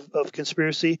aspect of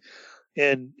conspiracy.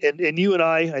 and you and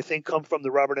I think, come from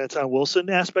the Robert Anton Wilson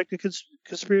aspect of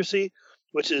conspiracy,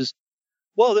 which is,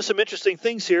 well, there's some interesting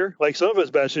things here. Like, some of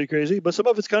it's batshit crazy, but some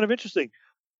of it's kind of interesting.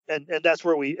 And that's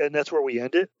where we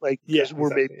end it. Like, because we're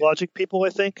exactly, made logic people, I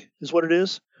think, is what it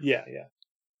is. Yeah.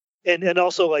 And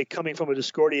also, like, coming from a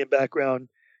Discordian background,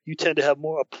 you tend to have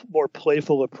more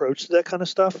playful approach to that kind of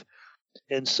stuff.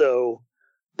 And so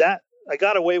that I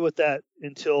got away with that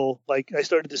until, like, I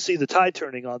started to see the tide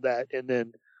turning on that, and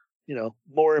then,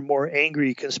 more and more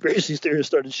angry conspiracy theorists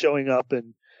started showing up,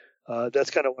 and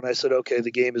that's kind of when I said, okay,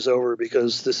 the game is over,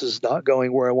 because this is not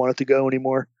going where I want it to go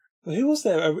anymore. Well, who was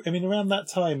there? I mean, around that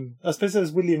time, I suppose there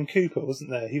was William Cooper,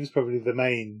 wasn't there? He was probably the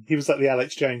main. He was like the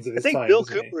Alex Jones of his time. I think Bill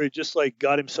Cooper had just, like,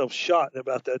 got himself shot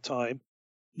about that time.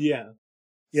 Yeah.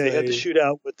 Yeah, he had to shoot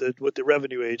out with the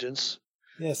revenue agents.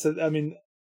 Yeah, so I mean,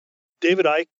 David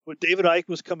Icke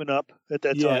was coming up at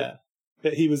that time. Yeah,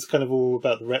 but he was kind of all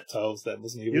about the reptiles then,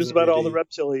 wasn't he? He was about all the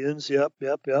reptilians. Yep.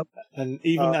 And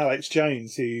even Alex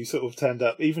Jones, who sort of turned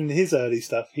up, even his early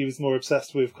stuff, he was more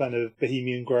obsessed with kind of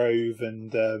Bohemian Grove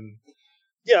and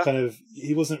kind of,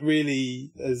 he wasn't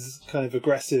really as kind of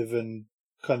aggressive and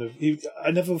kind of.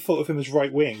 I never thought of him as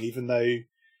right wing, even though.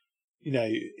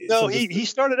 No, he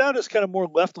started out as kind of more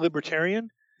left libertarian.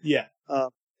 Yeah.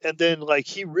 And then, like,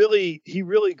 he really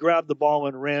grabbed the ball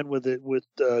and ran with it with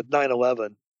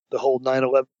 9/11, the whole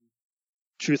 9/11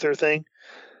 truther thing.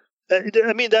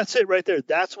 I mean, that's it right there.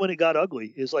 That's when it got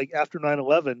ugly. Is like after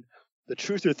 9/11, the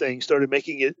truther thing started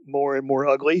making it more and more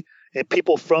ugly, and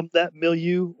people from that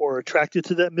milieu or attracted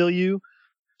to that milieu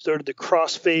started to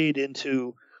crossfade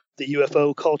into the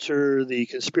UFO culture, the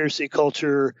conspiracy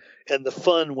culture, and the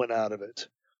fun went out of it.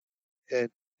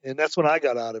 And that's when I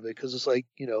got out of it, because it's like,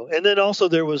 and then also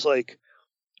there was, like,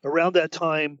 around that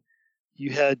time,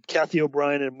 you had Kathy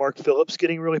O'Brien and Mark Phillips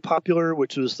getting really popular,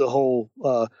 which was the whole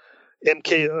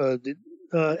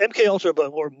MK Ultra,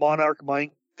 but more Monarch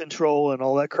mind control and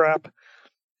all that crap,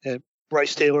 and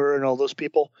Bryce Taylor and all those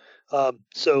people.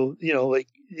 So, like,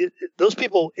 those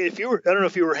people, I don't know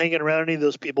if you were hanging around any of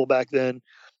those people back then.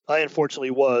 I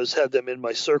unfortunately had them in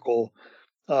my circle.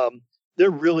 They're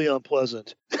really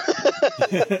unpleasant.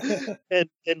 and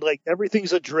like,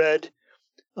 everything's a dread.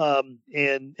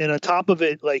 And on top of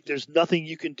it, like, there's nothing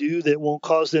you can do that won't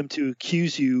cause them to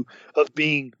accuse you of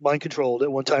being mind controlled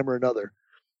at one time or another.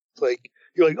 It's like,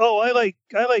 you're like, oh, I like,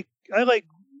 I'm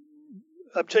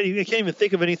telling you, I can't even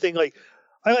think of anything. Like,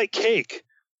 I like cake.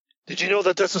 Did you know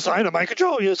that that's a sign of mind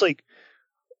control? It's like,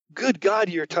 good God,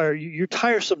 you're tired. You're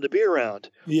tiresome to be around.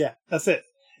 Yeah, that's it.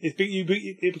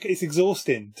 It's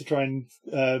exhausting to try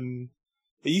and.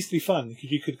 It used to be fun because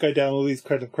you could go down all these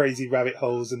kind of crazy rabbit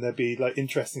holes, and there'd be, like,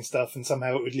 interesting stuff, and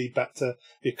somehow it would lead back to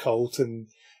the occult, and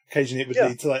occasionally it would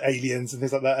lead to, like, aliens and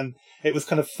things like that. And it was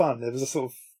kind of fun. There was a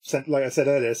sort of, like I said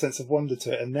earlier, a sense of wonder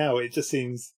to it. And now it just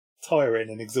seems tiring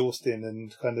and exhausting,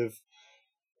 and kind of,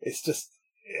 it's just,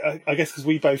 I guess because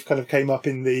we both kind of came up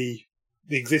in the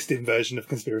existing version of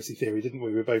conspiracy theory, didn't we?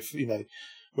 We were both,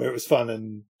 where it was fun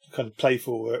and kind of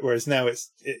playful, whereas now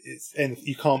it's and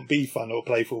you can't be fun or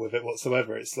playful with it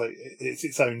whatsoever. It's like it's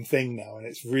its own thing now, and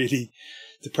it's really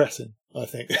depressing, I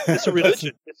think. It's a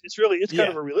religion. It's kind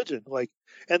of a religion. Like,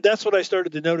 and that's what I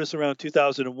started to notice around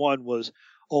 2001 was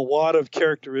a lot of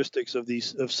characteristics of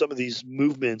some of these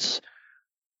movements,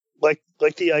 like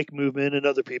the Ike movement and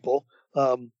other people,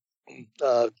 the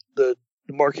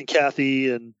Mark and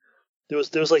Kathy, and there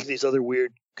was like these other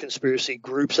weird conspiracy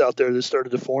groups out there that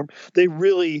started to form. They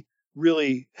really,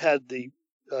 really had the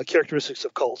characteristics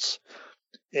of cults.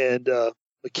 And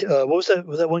what was that?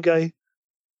 Was that one guy,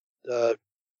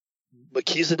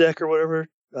 Melchizedek or whatever?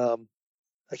 I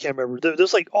can't remember.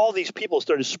 There's like all these people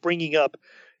started springing up,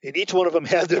 and each one of them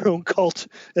had their own cult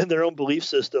and their own belief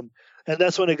system. And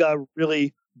that's when it got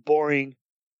really boring,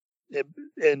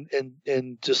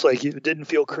 and just like it didn't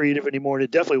feel creative anymore, and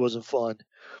it definitely wasn't fun.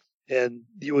 And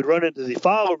you would run into the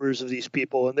followers of these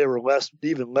people, and they were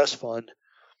even less fun,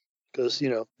 because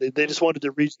they just wanted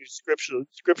to read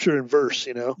scripture and verse.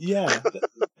 Yeah,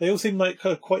 they all seemed like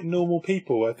quite normal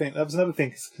people. I think that was another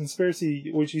thing.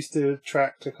 Conspiracy always used to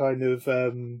attract a kind of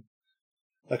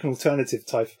like an alternative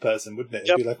type of person, wouldn't it?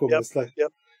 It'd be like almost like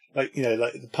like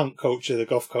the punk culture, the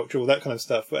goth culture, all that kind of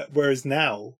stuff. Whereas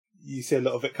now you see a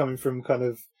lot of it coming from kind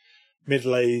of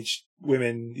middle-aged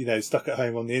women, stuck at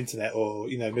home on the internet, or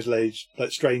middle-aged,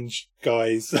 like, strange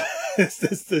guys.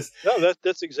 No,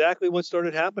 that's exactly what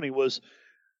started happening. Was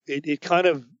it kind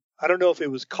of, I don't know if it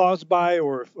was caused by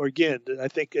or again, I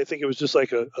think it was just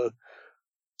like a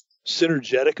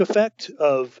synergetic effect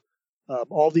of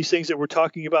all these things that we're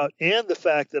talking about, and the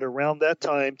fact that around that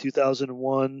time,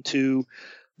 2001 to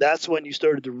that's when you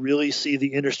started to really see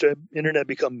the internet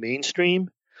become mainstream,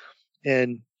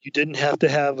 and you didn't have to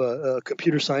have a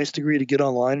computer science degree to get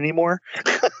online anymore.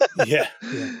 Yeah.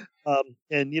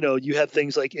 And you had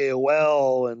things like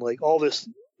AOL and like all this,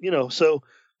 so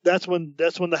that's when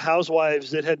the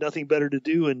housewives that had nothing better to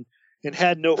do and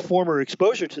had no former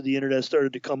exposure to the internet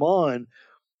started to come on.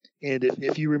 And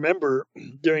if you remember,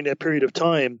 during that period of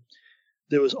time,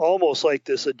 there was almost like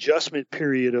this adjustment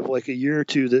period of like a year or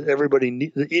two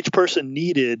that each person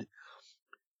needed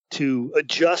to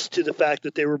adjust to the fact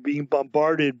that they were being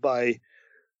bombarded by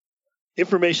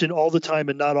information all the time,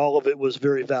 and not all of it was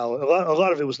very valid. A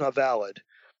lot of it was not valid,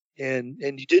 and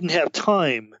you didn't have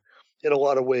time in a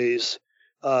lot of ways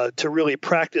to really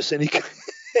practice any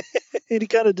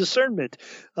kind of discernment.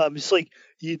 It's like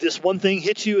this one thing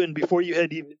hit you, and before you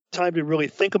had even time to really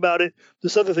think about it,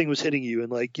 this other thing was hitting you,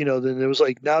 and then there was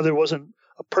like, now there wasn't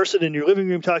a person in your living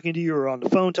room talking to you or on the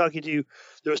phone talking to you.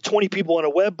 There was 20 people on a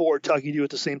web board talking to you at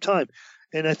the same time,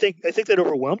 and I think that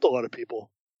overwhelmed a lot of people.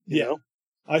 You know?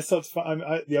 I start to find,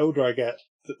 the older I get,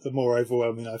 the more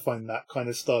overwhelming I find that kind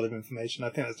of style of information. I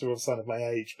think that's a real sign of my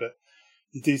age, but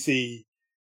you do see,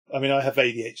 I have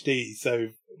ADHD, so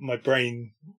my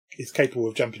brain is capable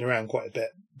of jumping around quite a bit,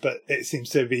 but it seems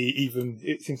to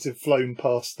have flown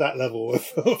past that level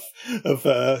of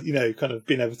kind of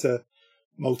being able to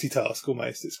multitask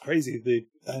almost. It's crazy.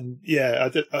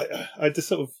 I just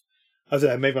sort of, I don't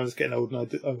know, maybe I'm just getting old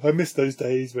and I miss those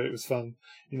days where it was fun,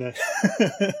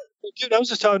 Dude, I was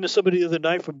just talking to somebody the other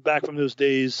night from those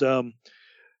days.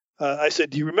 I said,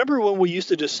 do you remember when we used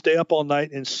to just stay up all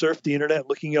night and surf the internet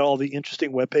looking at all the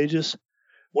interesting web pages?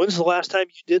 When's the last time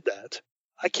you did that?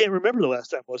 I can't remember the last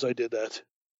time I did that.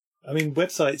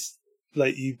 Websites,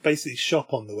 like, you basically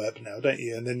shop on the web now, don't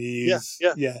you? And then you use,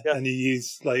 and you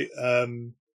use like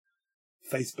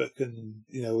Facebook and,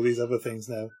 all these other things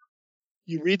now.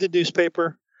 You read the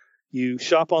newspaper, you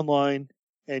shop online,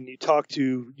 and you talk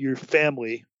to your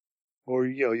family or,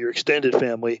 your extended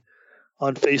family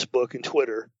on Facebook and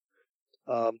Twitter.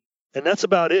 And that's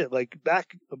about it. Like back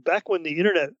when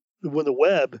when the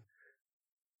web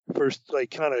first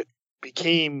like kind of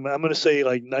became, I'm going to say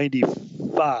like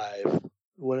 95,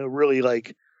 when it really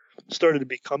like started to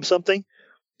become something,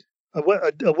 a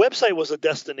website was a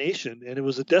destination, and it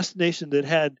was a destination that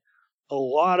had a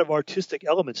lot of artistic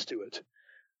elements to it.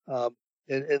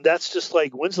 And that's just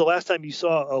like, when's the last time you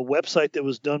saw a website that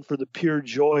was done for the pure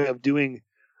joy of doing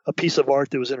a piece of art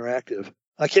that was interactive?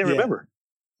 I can't remember.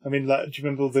 Do you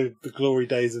remember the glory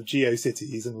days of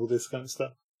GeoCities and all this kind of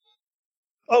stuff?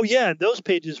 Oh, yeah. And those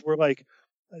pages were like,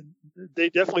 they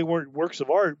definitely weren't works of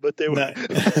art, but they were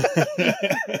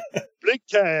Blink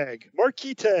tag,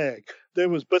 marquee tag. There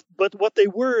was, but what they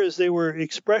were is they were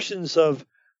expressions of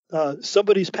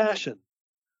somebody's passion,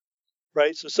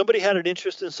 right? So somebody had an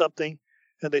interest in something,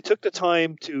 and they took the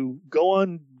time to go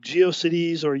on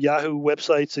GeoCities or Yahoo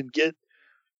websites and get,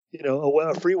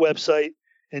 a free website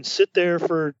and sit there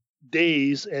for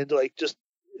days and like just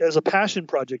as a passion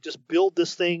project, just build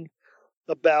this thing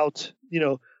about,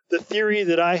 the theory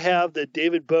that I have that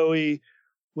David Bowie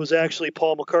was actually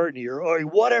Paul McCartney or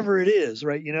whatever it is,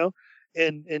 right?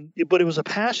 But it was a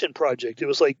passion project. It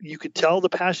was like, you could tell the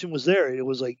passion was there. It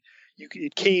was like,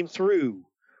 it came through.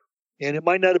 And it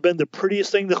might not have been the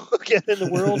prettiest thing to look at in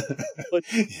the world, but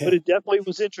it definitely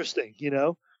was interesting,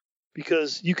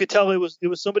 because you could tell it was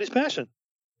somebody's passion.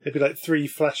 It'd be like 3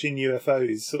 flashing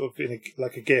UFOs, sort of in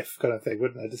like a GIF kind of thing,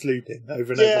 wouldn't it? Just looping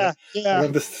over and over. Yeah. I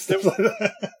remember stuff like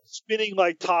that. Spinning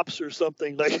like tops or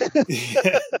something, like.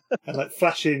 Yeah, and like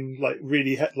flashing, like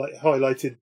really like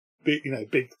highlighted, big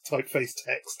typeface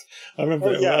text. I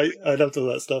remember I loved all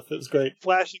that stuff. It was great.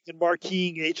 Flashing and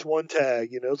marqueing H1 tag,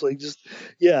 it's like just,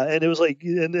 and it was like,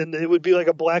 and then it would be like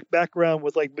a black background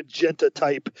with like magenta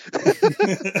type.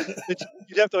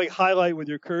 You'd have to like highlight with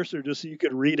your cursor just so you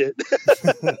could read it.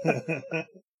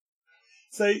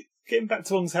 So getting back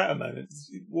to Wong's Hat a moment,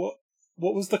 what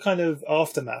was the kind of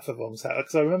aftermath of Wong's Hat?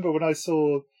 Because I remember when I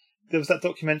saw, there was that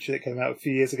documentary that came out a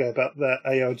few years ago about the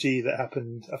ARG that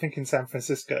happened, I think in San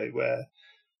Francisco, where...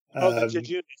 the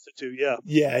Jejun Institute, yeah.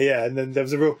 Yeah, and then there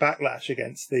was a real backlash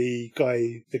against the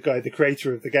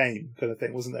creator of the game kind of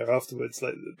thing, wasn't there, afterwards?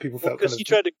 Like, people felt because he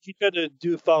tried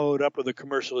to follow it up with a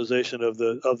commercialization of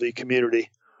the community.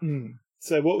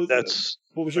 So what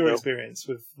was your experience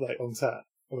with like Wong's Hat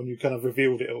when you kind of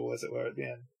revealed it all, as it were, at the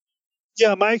end?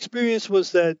 Yeah, my experience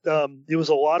was that it was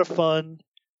a lot of fun.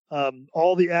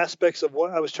 All the aspects of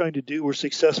what I was trying to do were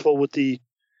successful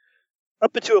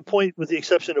up to a point, with the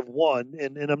exception of one.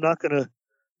 And I'm not going to,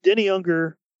 Denny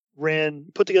Unger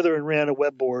put together and ran a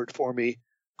web board for me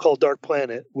called Dark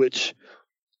Planet, which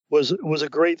was a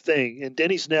great thing. And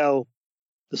Denny's now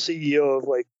the CEO of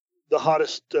like the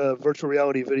hottest virtual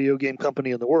reality video game company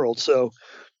in the world. So,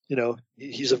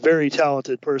 he's a very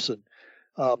talented person.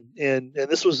 And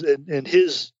this was, and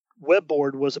his web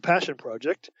board was a passion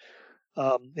project.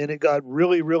 And it got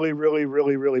really, really, really,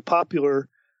 really, really popular.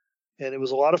 And it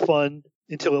was a lot of fun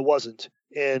until it wasn't.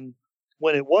 And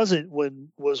when it wasn't,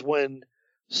 when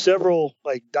several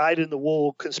like dyed in the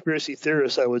wool conspiracy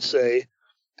theorists, I would say,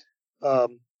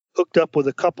 hooked up with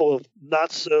a couple of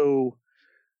not so,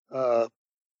 what's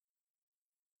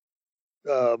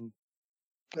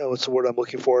the word I'm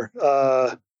looking for?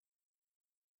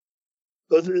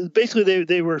 Basically,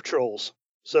 they were trolls.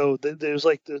 So there was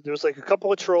like a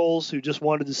couple of trolls who just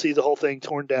wanted to see the whole thing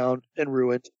torn down and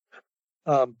ruined,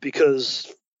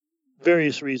 because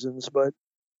various reasons.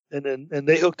 And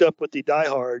they hooked up with the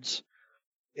diehards,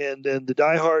 and then the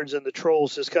diehards and the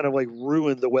trolls just kind of like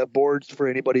ruined the web boards for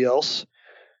anybody else.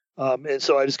 And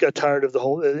so I just got tired of the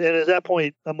whole. And at that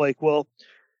point, I'm like, well,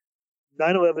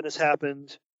 9/11 has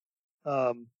happened.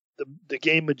 The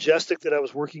game Majestic that I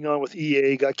was working on with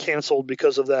EA got canceled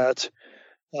because of that.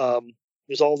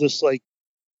 There's all this like,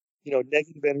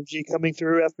 negative energy coming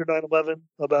through after 9/11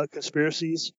 about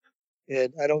conspiracies,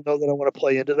 and I don't know that I want to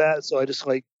play into that. So I just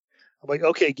I'm like,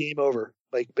 okay, game over.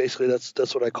 Like basically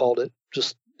that's what I called it.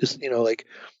 Just like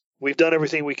we've done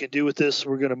everything we can do with this.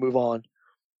 We're going to move on,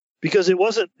 because it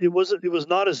was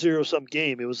not a zero-sum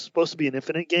game. It was supposed to be an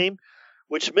infinite game,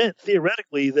 which meant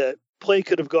theoretically that play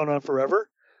could have gone on forever.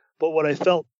 But what I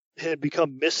felt had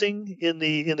become missing in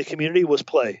the community was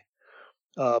play.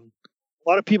 A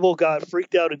lot of people got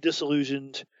freaked out and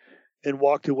disillusioned and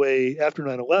walked away after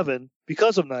 9/11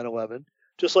 because of 9/11,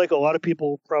 just like a lot of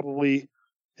people probably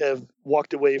have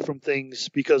walked away from things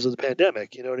because of the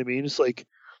pandemic. You know what I mean? It's like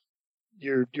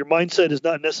your mindset is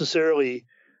not necessarily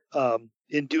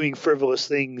in doing frivolous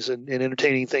things and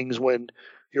entertaining things when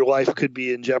your life could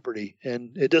be in jeopardy.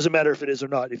 And it doesn't matter if it is or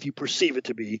not. If you perceive it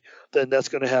to be, then that's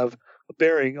going to have a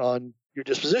bearing on your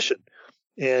disposition.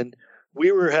 And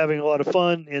we were having a lot of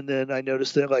fun, and then I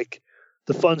noticed that like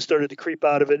the fun started to creep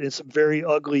out of it, and some very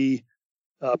ugly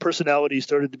personalities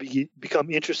started to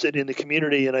become interested in the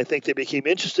community. And I think they became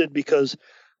interested because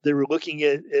they were looking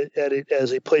at it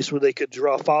as a place where they could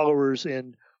draw followers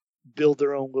and build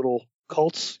their own little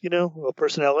cults, of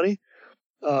personality.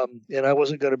 And I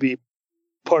wasn't going to be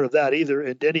part of that either,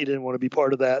 and Denny didn't want to be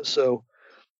part of that. So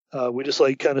we just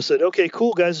like kind of said, okay,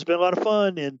 cool guys, it's been a lot of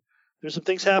fun, and there's some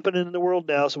things happening in the world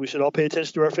now, so we should all pay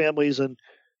attention to our families, and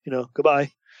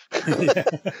goodbye.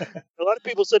 A lot of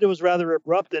people said it was rather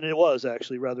abrupt, and it was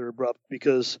actually rather abrupt,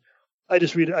 because I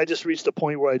just reached a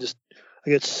point where I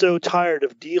get so tired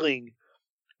of dealing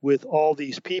with all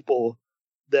these people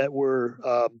that were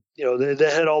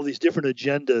that had all these different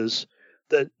agendas,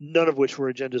 that none of which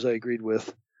were agendas I agreed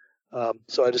with.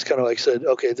 So I just kind of like said,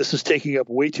 okay, this is taking up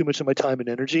way too much of my time and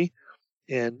energy,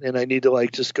 and I need to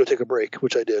like just go take a break,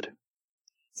 which I did.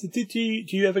 So do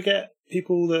you ever get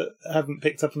people that haven't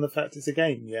picked up on the fact it's a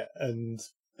game yet, and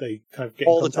they kind of get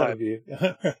in contact with you?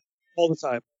 All the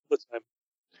time.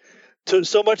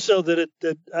 So much so that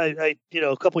I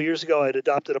a couple of years ago I'd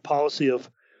adopted a policy of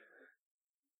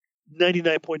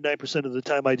 99.9% of the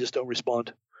time I just don't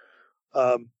respond.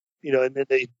 And then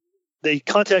they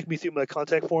contact me through my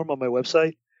contact form on my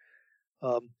website.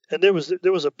 And there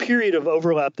was a period of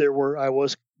overlap there where I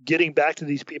was getting back to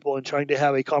these people and trying to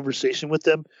have a conversation with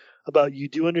them about, you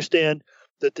do understand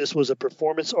that this was a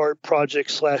performance art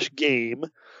project / game,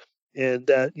 and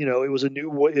that it was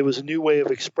a new way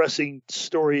of expressing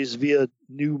stories via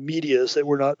new medias that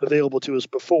were not available to us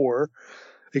before,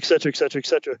 et cetera, et cetera, et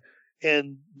cetera.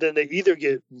 And then they either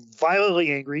get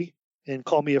violently angry and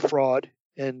call me a fraud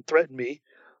and threaten me,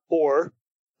 or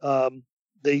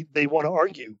they want to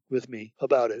argue with me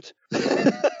about it.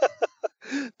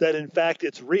 That in fact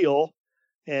it's real,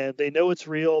 and they know it's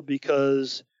real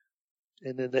because,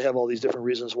 and then they have all these different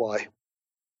reasons why.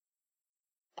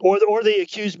 Or they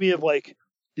accuse me of like,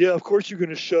 yeah, of course you're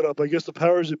going to shut up. I guess the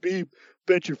powers that be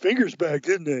bent your fingers back,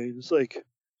 didn't they? It's like,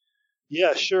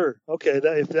 yeah, sure, okay.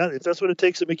 If that's what it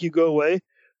takes to make you go away,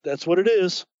 that's what it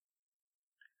is.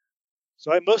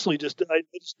 So I just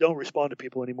don't respond to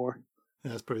people anymore.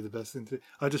 Yeah, that's probably the best thing to do.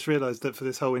 I just realised that for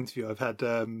this whole interview I've had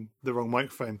the wrong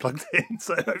microphone plugged in,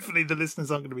 so hopefully the listeners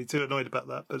aren't going to be too annoyed about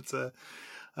that. But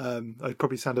I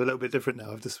probably sound a little bit different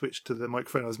now. I've just switched to the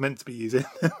microphone I was meant to be using.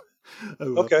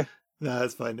 Oh, well. Okay. No,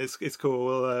 that's fine. It's cool.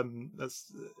 Well,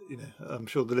 that's I'm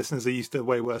sure the listeners are used to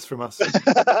way worse from us.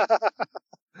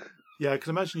 Yeah, I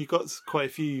can imagine you've got quite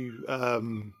a few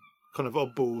kind of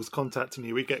oddballs contacting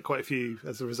you. We get quite a few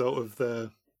as a result of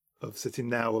the Sitting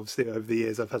Now. Obviously, over the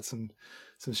years, I've had some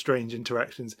strange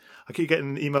interactions. I keep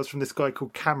getting emails from this guy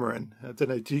called Cameron. I don't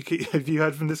know. Have you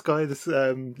heard from this guy? This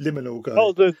Liminal guy.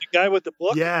 Oh, the guy with the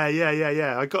book. Yeah.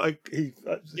 Yeah,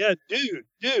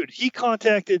 dude. He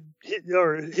contacted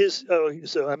his. Oh,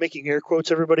 so I'm making air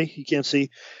quotes. Everybody, you can't see.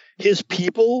 His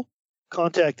people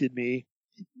contacted me.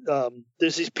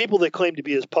 There's these people that claim to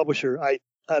be his publisher. I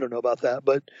don't know about that,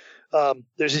 but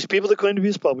there's these people that claim to be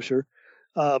his publisher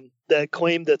that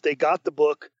claim that they got the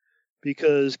book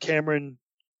because Cameron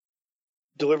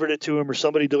delivered it to him, or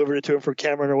somebody delivered it to him for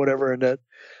Cameron or whatever, and that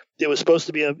it was supposed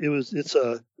to be it's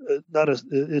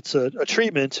a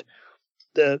treatment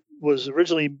that was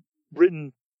originally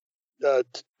written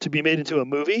to be made into a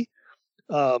movie.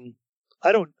 I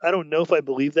don't know if I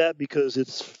believe that, because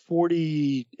it's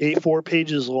 40 A4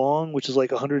 pages long, which is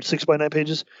like 106 by 9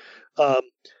 pages.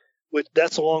 Which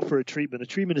that's long for a treatment. A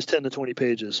treatment is 10 to 20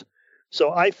 pages.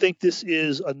 So I think this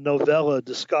is a novella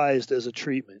disguised as a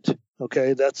treatment.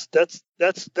 Okay, that's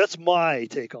my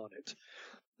take on it.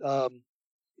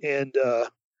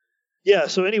 Yeah.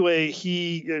 So anyway,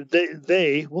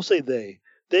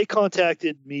 they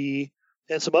contacted me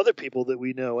and some other people that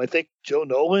we know. I think Joe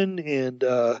Nolan and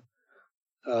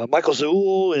Michael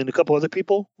Zuhl and a couple other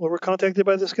people were contacted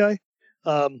by this guy.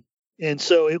 And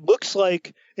so it looks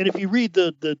like, and if you read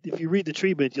the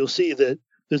treatment, you'll see that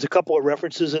there's a couple of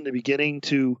references in the beginning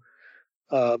to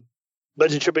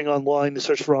Legend Tripping Online, The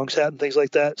Search for Wrong's Hat, and things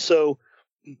like that. So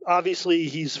obviously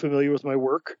he's familiar with my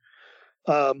work.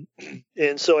 And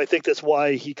so I think that's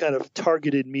why he kind of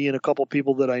targeted me and a couple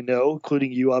people that I know,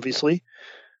 including you, obviously,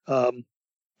 and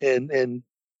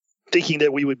thinking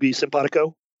that we would be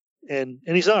simpatico. And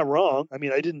he's not wrong. I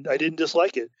mean, I didn't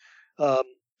dislike it.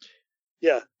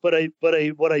 Yeah, but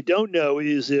what I don't know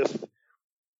is if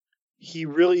he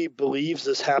really believes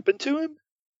this happened to him,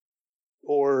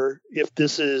 or if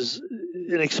this is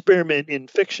an experiment in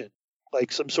fiction,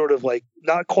 like some sort of, like,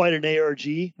 not quite an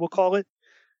ARG, we'll call it,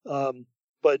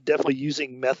 but definitely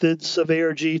using methods of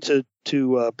ARG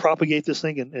to propagate this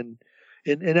thing and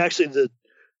actually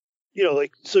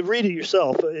so read it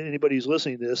yourself. Anybody who's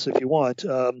listening to this, if you want.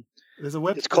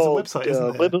 It's called website,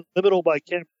 isn't there? Liminal by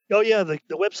Cameron. Oh yeah, the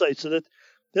website. So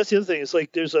that's the other thing. It's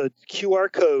like there's a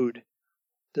QR code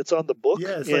that's on the book,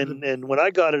 and when I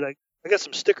got it, I got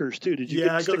some stickers too. Did you?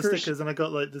 Yeah, I got the stickers, and I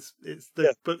got like this.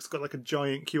 Book's got like a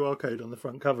giant QR code on the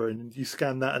front cover, and you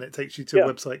scan that, and it takes you to a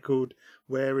website called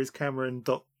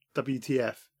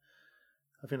whereiscameron.wtf.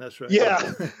 I think that's right.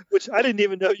 Yeah, which I didn't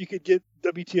even know you could get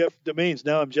WTF domains.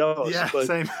 Now I'm jealous. Yeah, but,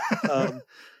 same.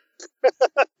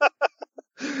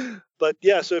 But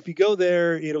yeah, so if you go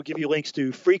there, it'll give you links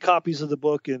to free copies of the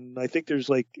book, and I think there's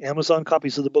like Amazon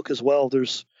copies of the book as well.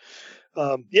 There's,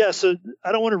 so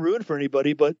I don't want to ruin for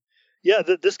anybody, but yeah,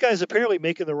 this guy's apparently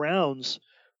making the rounds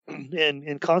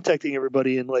and contacting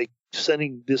everybody and like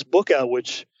sending this book out,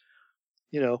 which,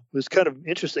 was kind of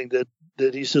interesting that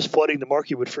he's just flooding the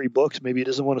market with free books. Maybe he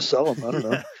doesn't want to sell them. I don't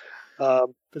know.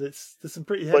 But there's some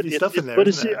pretty heavy stuff in there. But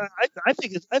isn't there? I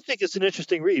think it's an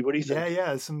interesting read. What do you think? Yeah,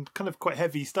 there's some kind of quite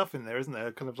heavy stuff in there, isn't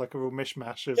there? Kind of like a real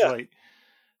mishmash of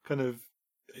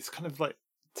it's kind of like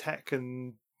tech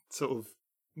and sort of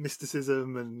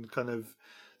mysticism and kind of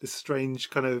this strange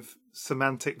kind of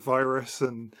semantic virus,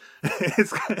 and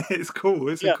it's cool.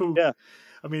 It's a cool. Yeah.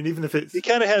 I mean, even if it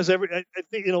kind of has I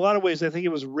think in a lot of ways, I think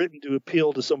it was written to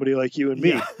appeal to somebody like you and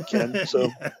me, Ken.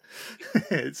 So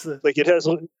it's like it has.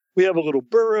 We have a little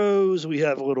Burroughs, we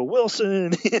have a little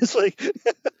Wilson. It's like,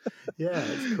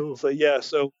 it's cool. So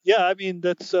I mean,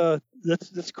 that's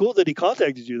cool that he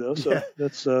contacted you though. So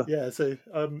that's So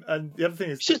and the other thing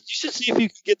is, you should see if you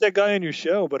can get that guy on your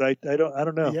show. But I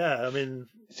don't know. Yeah, I mean,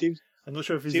 I'm not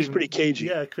sure if seems pretty cagey.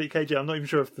 Yeah, pretty cagey. I'm not even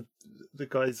sure if the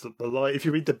guy's alive. If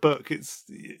you read the book, it's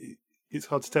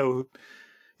hard to tell.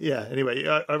 Yeah. Anyway,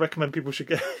 I recommend people should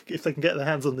get, if they can get their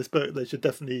hands on this book, they should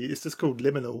definitely. It's just called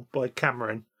Liminal by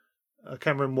Cameron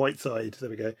Whiteside. There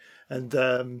we go. And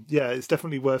it's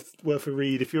definitely worth a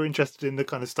read. If you're interested in the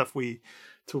kind of stuff we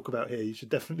talk about here, you should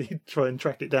definitely try and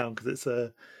track it down, because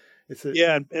it's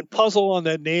a and puzzle on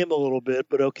that name a little bit,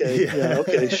 but okay. Yeah,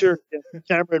 okay, sure.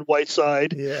 Cameron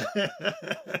Whiteside. Yeah.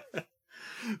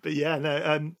 But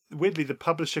weirdly, the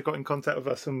publisher got in contact with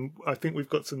us, and I think we've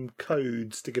got some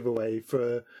codes to give away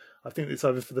for. I think it's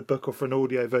either for the book or for an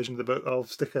audio version of the book. I'll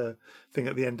stick a thing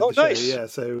at the end of the nice. show. Yeah,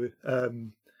 so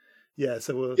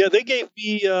so we'll. Yeah, they gave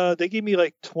me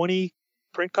like 20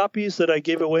 print copies that I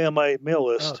gave away on my mail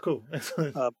list. Oh, cool!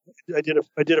 Excellent. I did a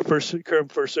first serve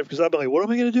because I'm like, what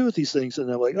am I going to do with these things?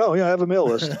 And I'm like, oh yeah, I have a mail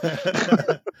list.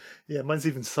 Yeah, mine's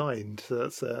even signed, so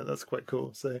that's quite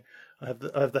cool. So I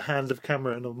have the hand of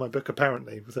Cameron on my book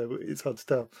apparently, so it's hard to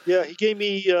tell. Yeah, he gave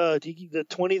me the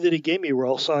 20 that he gave me were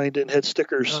all signed and had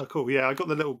stickers. Oh, cool. Yeah, I got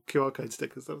the little QR code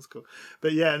stickers. That was cool.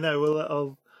 But yeah, no, well,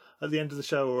 I'll at the end of the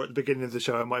show or at the beginning of the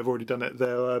show, I might have already done it.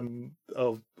 There,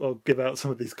 I'll give out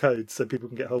some of these codes so people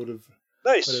can get hold of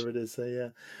whatever it is. So yeah.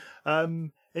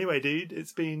 Anyway, dude,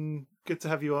 it's been good to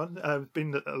have you on. It's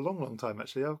been a long time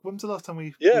actually. When was the last time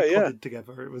we podded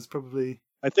together? It was probably.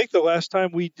 I think the last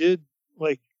time we did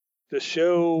like the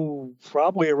show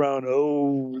probably around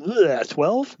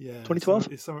 2012. Yeah,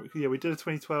 2012. Yeah, we did a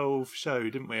 2012 show,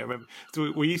 didn't we? I remember.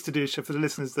 So we used to do a show for the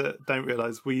listeners that don't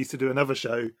realise. We used to do another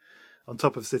show on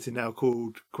top of Sitting Now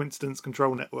called Coincidence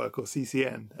Control Network, or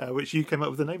CCN, which you came up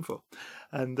with the name for.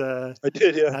 And I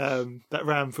did, yeah. That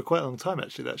ran for quite a long time,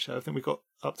 actually, that show. I think we got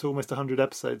up to almost 100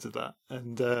 episodes of that.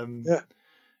 And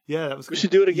yeah, that was good. We should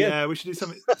do it again. Yeah, we should do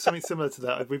something similar to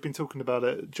that. We've been talking about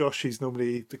it. Josh, who's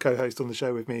normally the co-host on the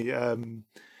show with me,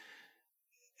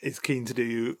 is keen to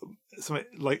do something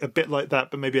like a bit like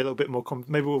that, but maybe a little bit more.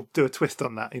 Maybe we'll do a twist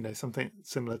on that, something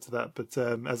similar to that. But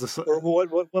or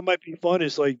what might be fun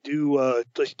is like do a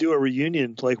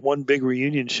reunion, like one big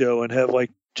reunion show, and have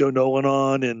like Joe Nolan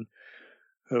on, and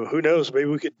who knows, maybe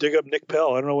we could dig up Nick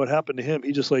Pell. I don't know what happened to him.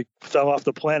 He just like fell off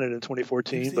the planet in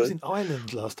 2014. He was in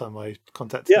Ireland last time I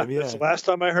contacted him. Yeah, that's the last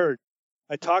time I heard.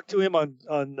 I talked to him on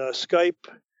Skype.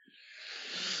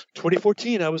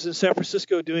 2014, I was in San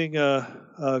Francisco doing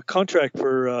a contract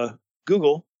for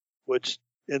Google, which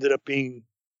ended up being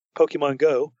Pokemon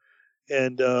Go,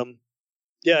 and and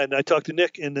I talked to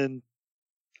Nick, and then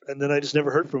I just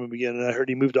never heard from him again. And I heard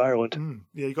he moved to Ireland.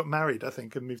 Yeah, he got married, I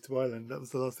think, and moved to Ireland. That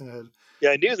was the last thing I heard. Yeah,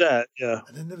 I knew that. Yeah.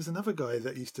 And then there was another guy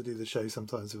that used to do the show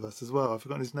sometimes with us as well. I've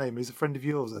forgotten his name. He was a friend of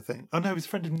yours, I think. Oh no, he was a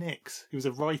friend of Nick's. He was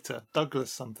a writer,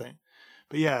 Douglas something.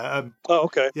 But yeah.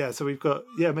 Okay. Yeah, so we've got.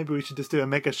 Yeah, maybe we should just do a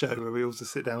mega show where we all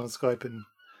just sit down on Skype and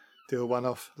do a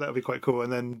one-off. That would be quite cool.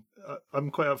 And then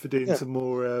I'm quite up for doing some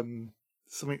more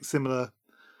something similar,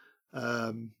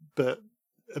 but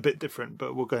a bit different.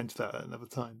 But we'll go into that at another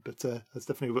time. But that's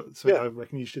definitely something I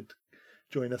reckon you should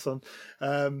join us on.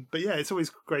 But yeah, it's always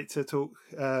great to talk.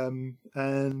 And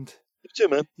you too,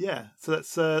 man. Yeah, so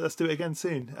let's do it again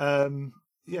soon.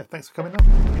 Yeah, thanks for coming on.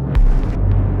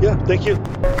 Yeah, thank you.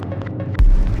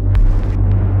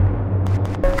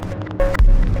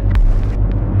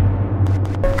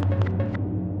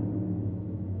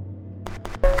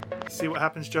 See what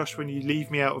happens, Josh, when you leave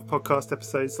me out of podcast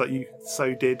episodes like you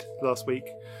so did last week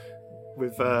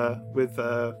with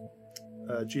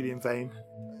Julian Vane.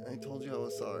 I told you I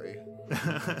was sorry.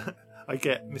 I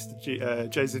get Mr.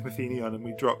 Joseph Matheny on, and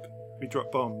we drop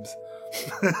bombs.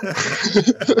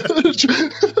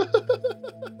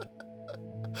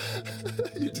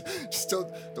 Just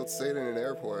don't say it in an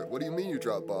airport. What do you mean you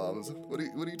drop bombs? What are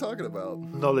you talking about?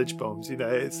 Knowledge bombs,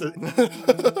 it's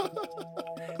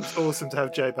it's awesome to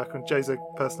have Joe back on. Joe's a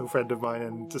personal friend of mine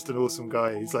and just an awesome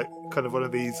guy. He's like kind of one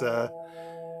of these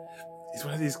he's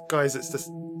one of these guys that's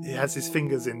just, he has his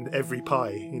fingers in every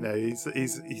pie.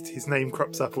 His name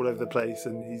crops up all over the place,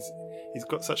 and he's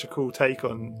got such a cool take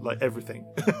on like everything,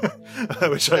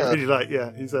 which I really like. Yeah,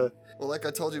 well, like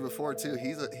I told you before too,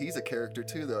 he's a character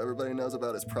too, though. Everybody knows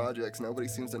about his projects. Nobody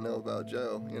seems to know about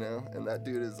Joe, and that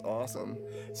dude is awesome.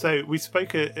 So we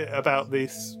spoke about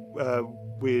this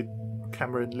weird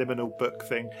Cameron liminal book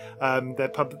thing.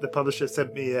 The publisher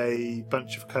sent me a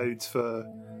bunch of codes for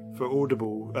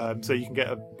Audible, so you can get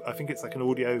I think it's like an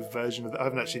audio version of it. I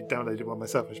haven't actually downloaded one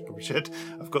myself. I probably should.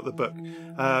 I've got the book,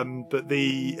 but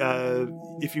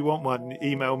if you want one,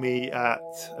 email me at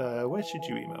where should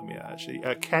you email me at actually?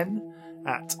 Ken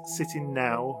at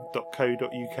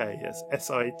sittingnow.co.uk. Yes,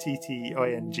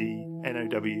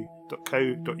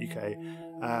 sittingnow.co.uk,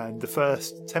 and the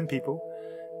first 10 people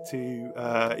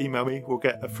to email me will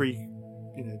get a free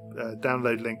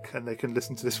download link, and they can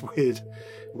listen to this weird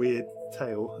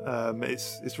tale.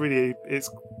 It's really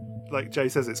like Jay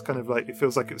says, it's kind of like, it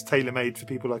feels like it was tailor-made for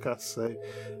people like us, so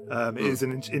it is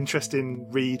an interesting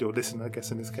read or listen, I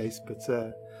guess, in this case, but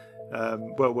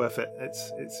well worth it.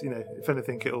 It's if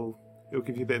anything, it'll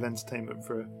give you a bit of entertainment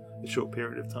for a short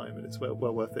period of time, and it's well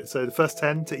worth it. So the first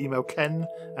 10 to email Ken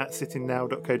at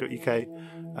sittingnow.co.uk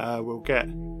will get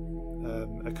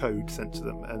a code sent to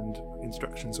them and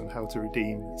instructions on how to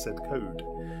redeem said code.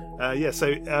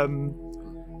 So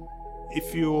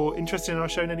if you're interested in our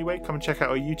show in any way, come and check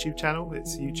out our YouTube channel.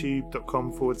 It's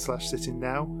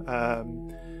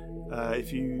youtube.com/sittingnow.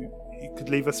 If you could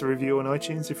leave us a review on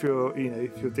iTunes if you're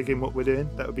digging what we're doing,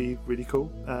 that would be really cool.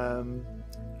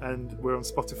 And we're on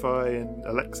Spotify and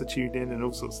Alexa, TuneIn, and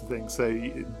all sorts of things. So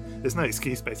there's no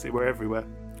excuse, basically. We're everywhere.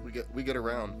 We get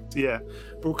around. Yeah,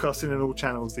 broadcasting in all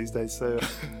channels these days. So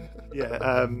yeah,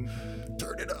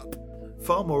 Turn it up.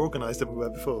 far more organised than we were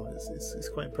before. It's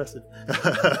quite impressive.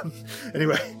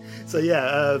 Anyway, so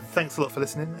yeah, thanks a lot for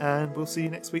listening, and we'll see you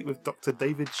next week with Dr.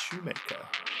 David Shoemaker.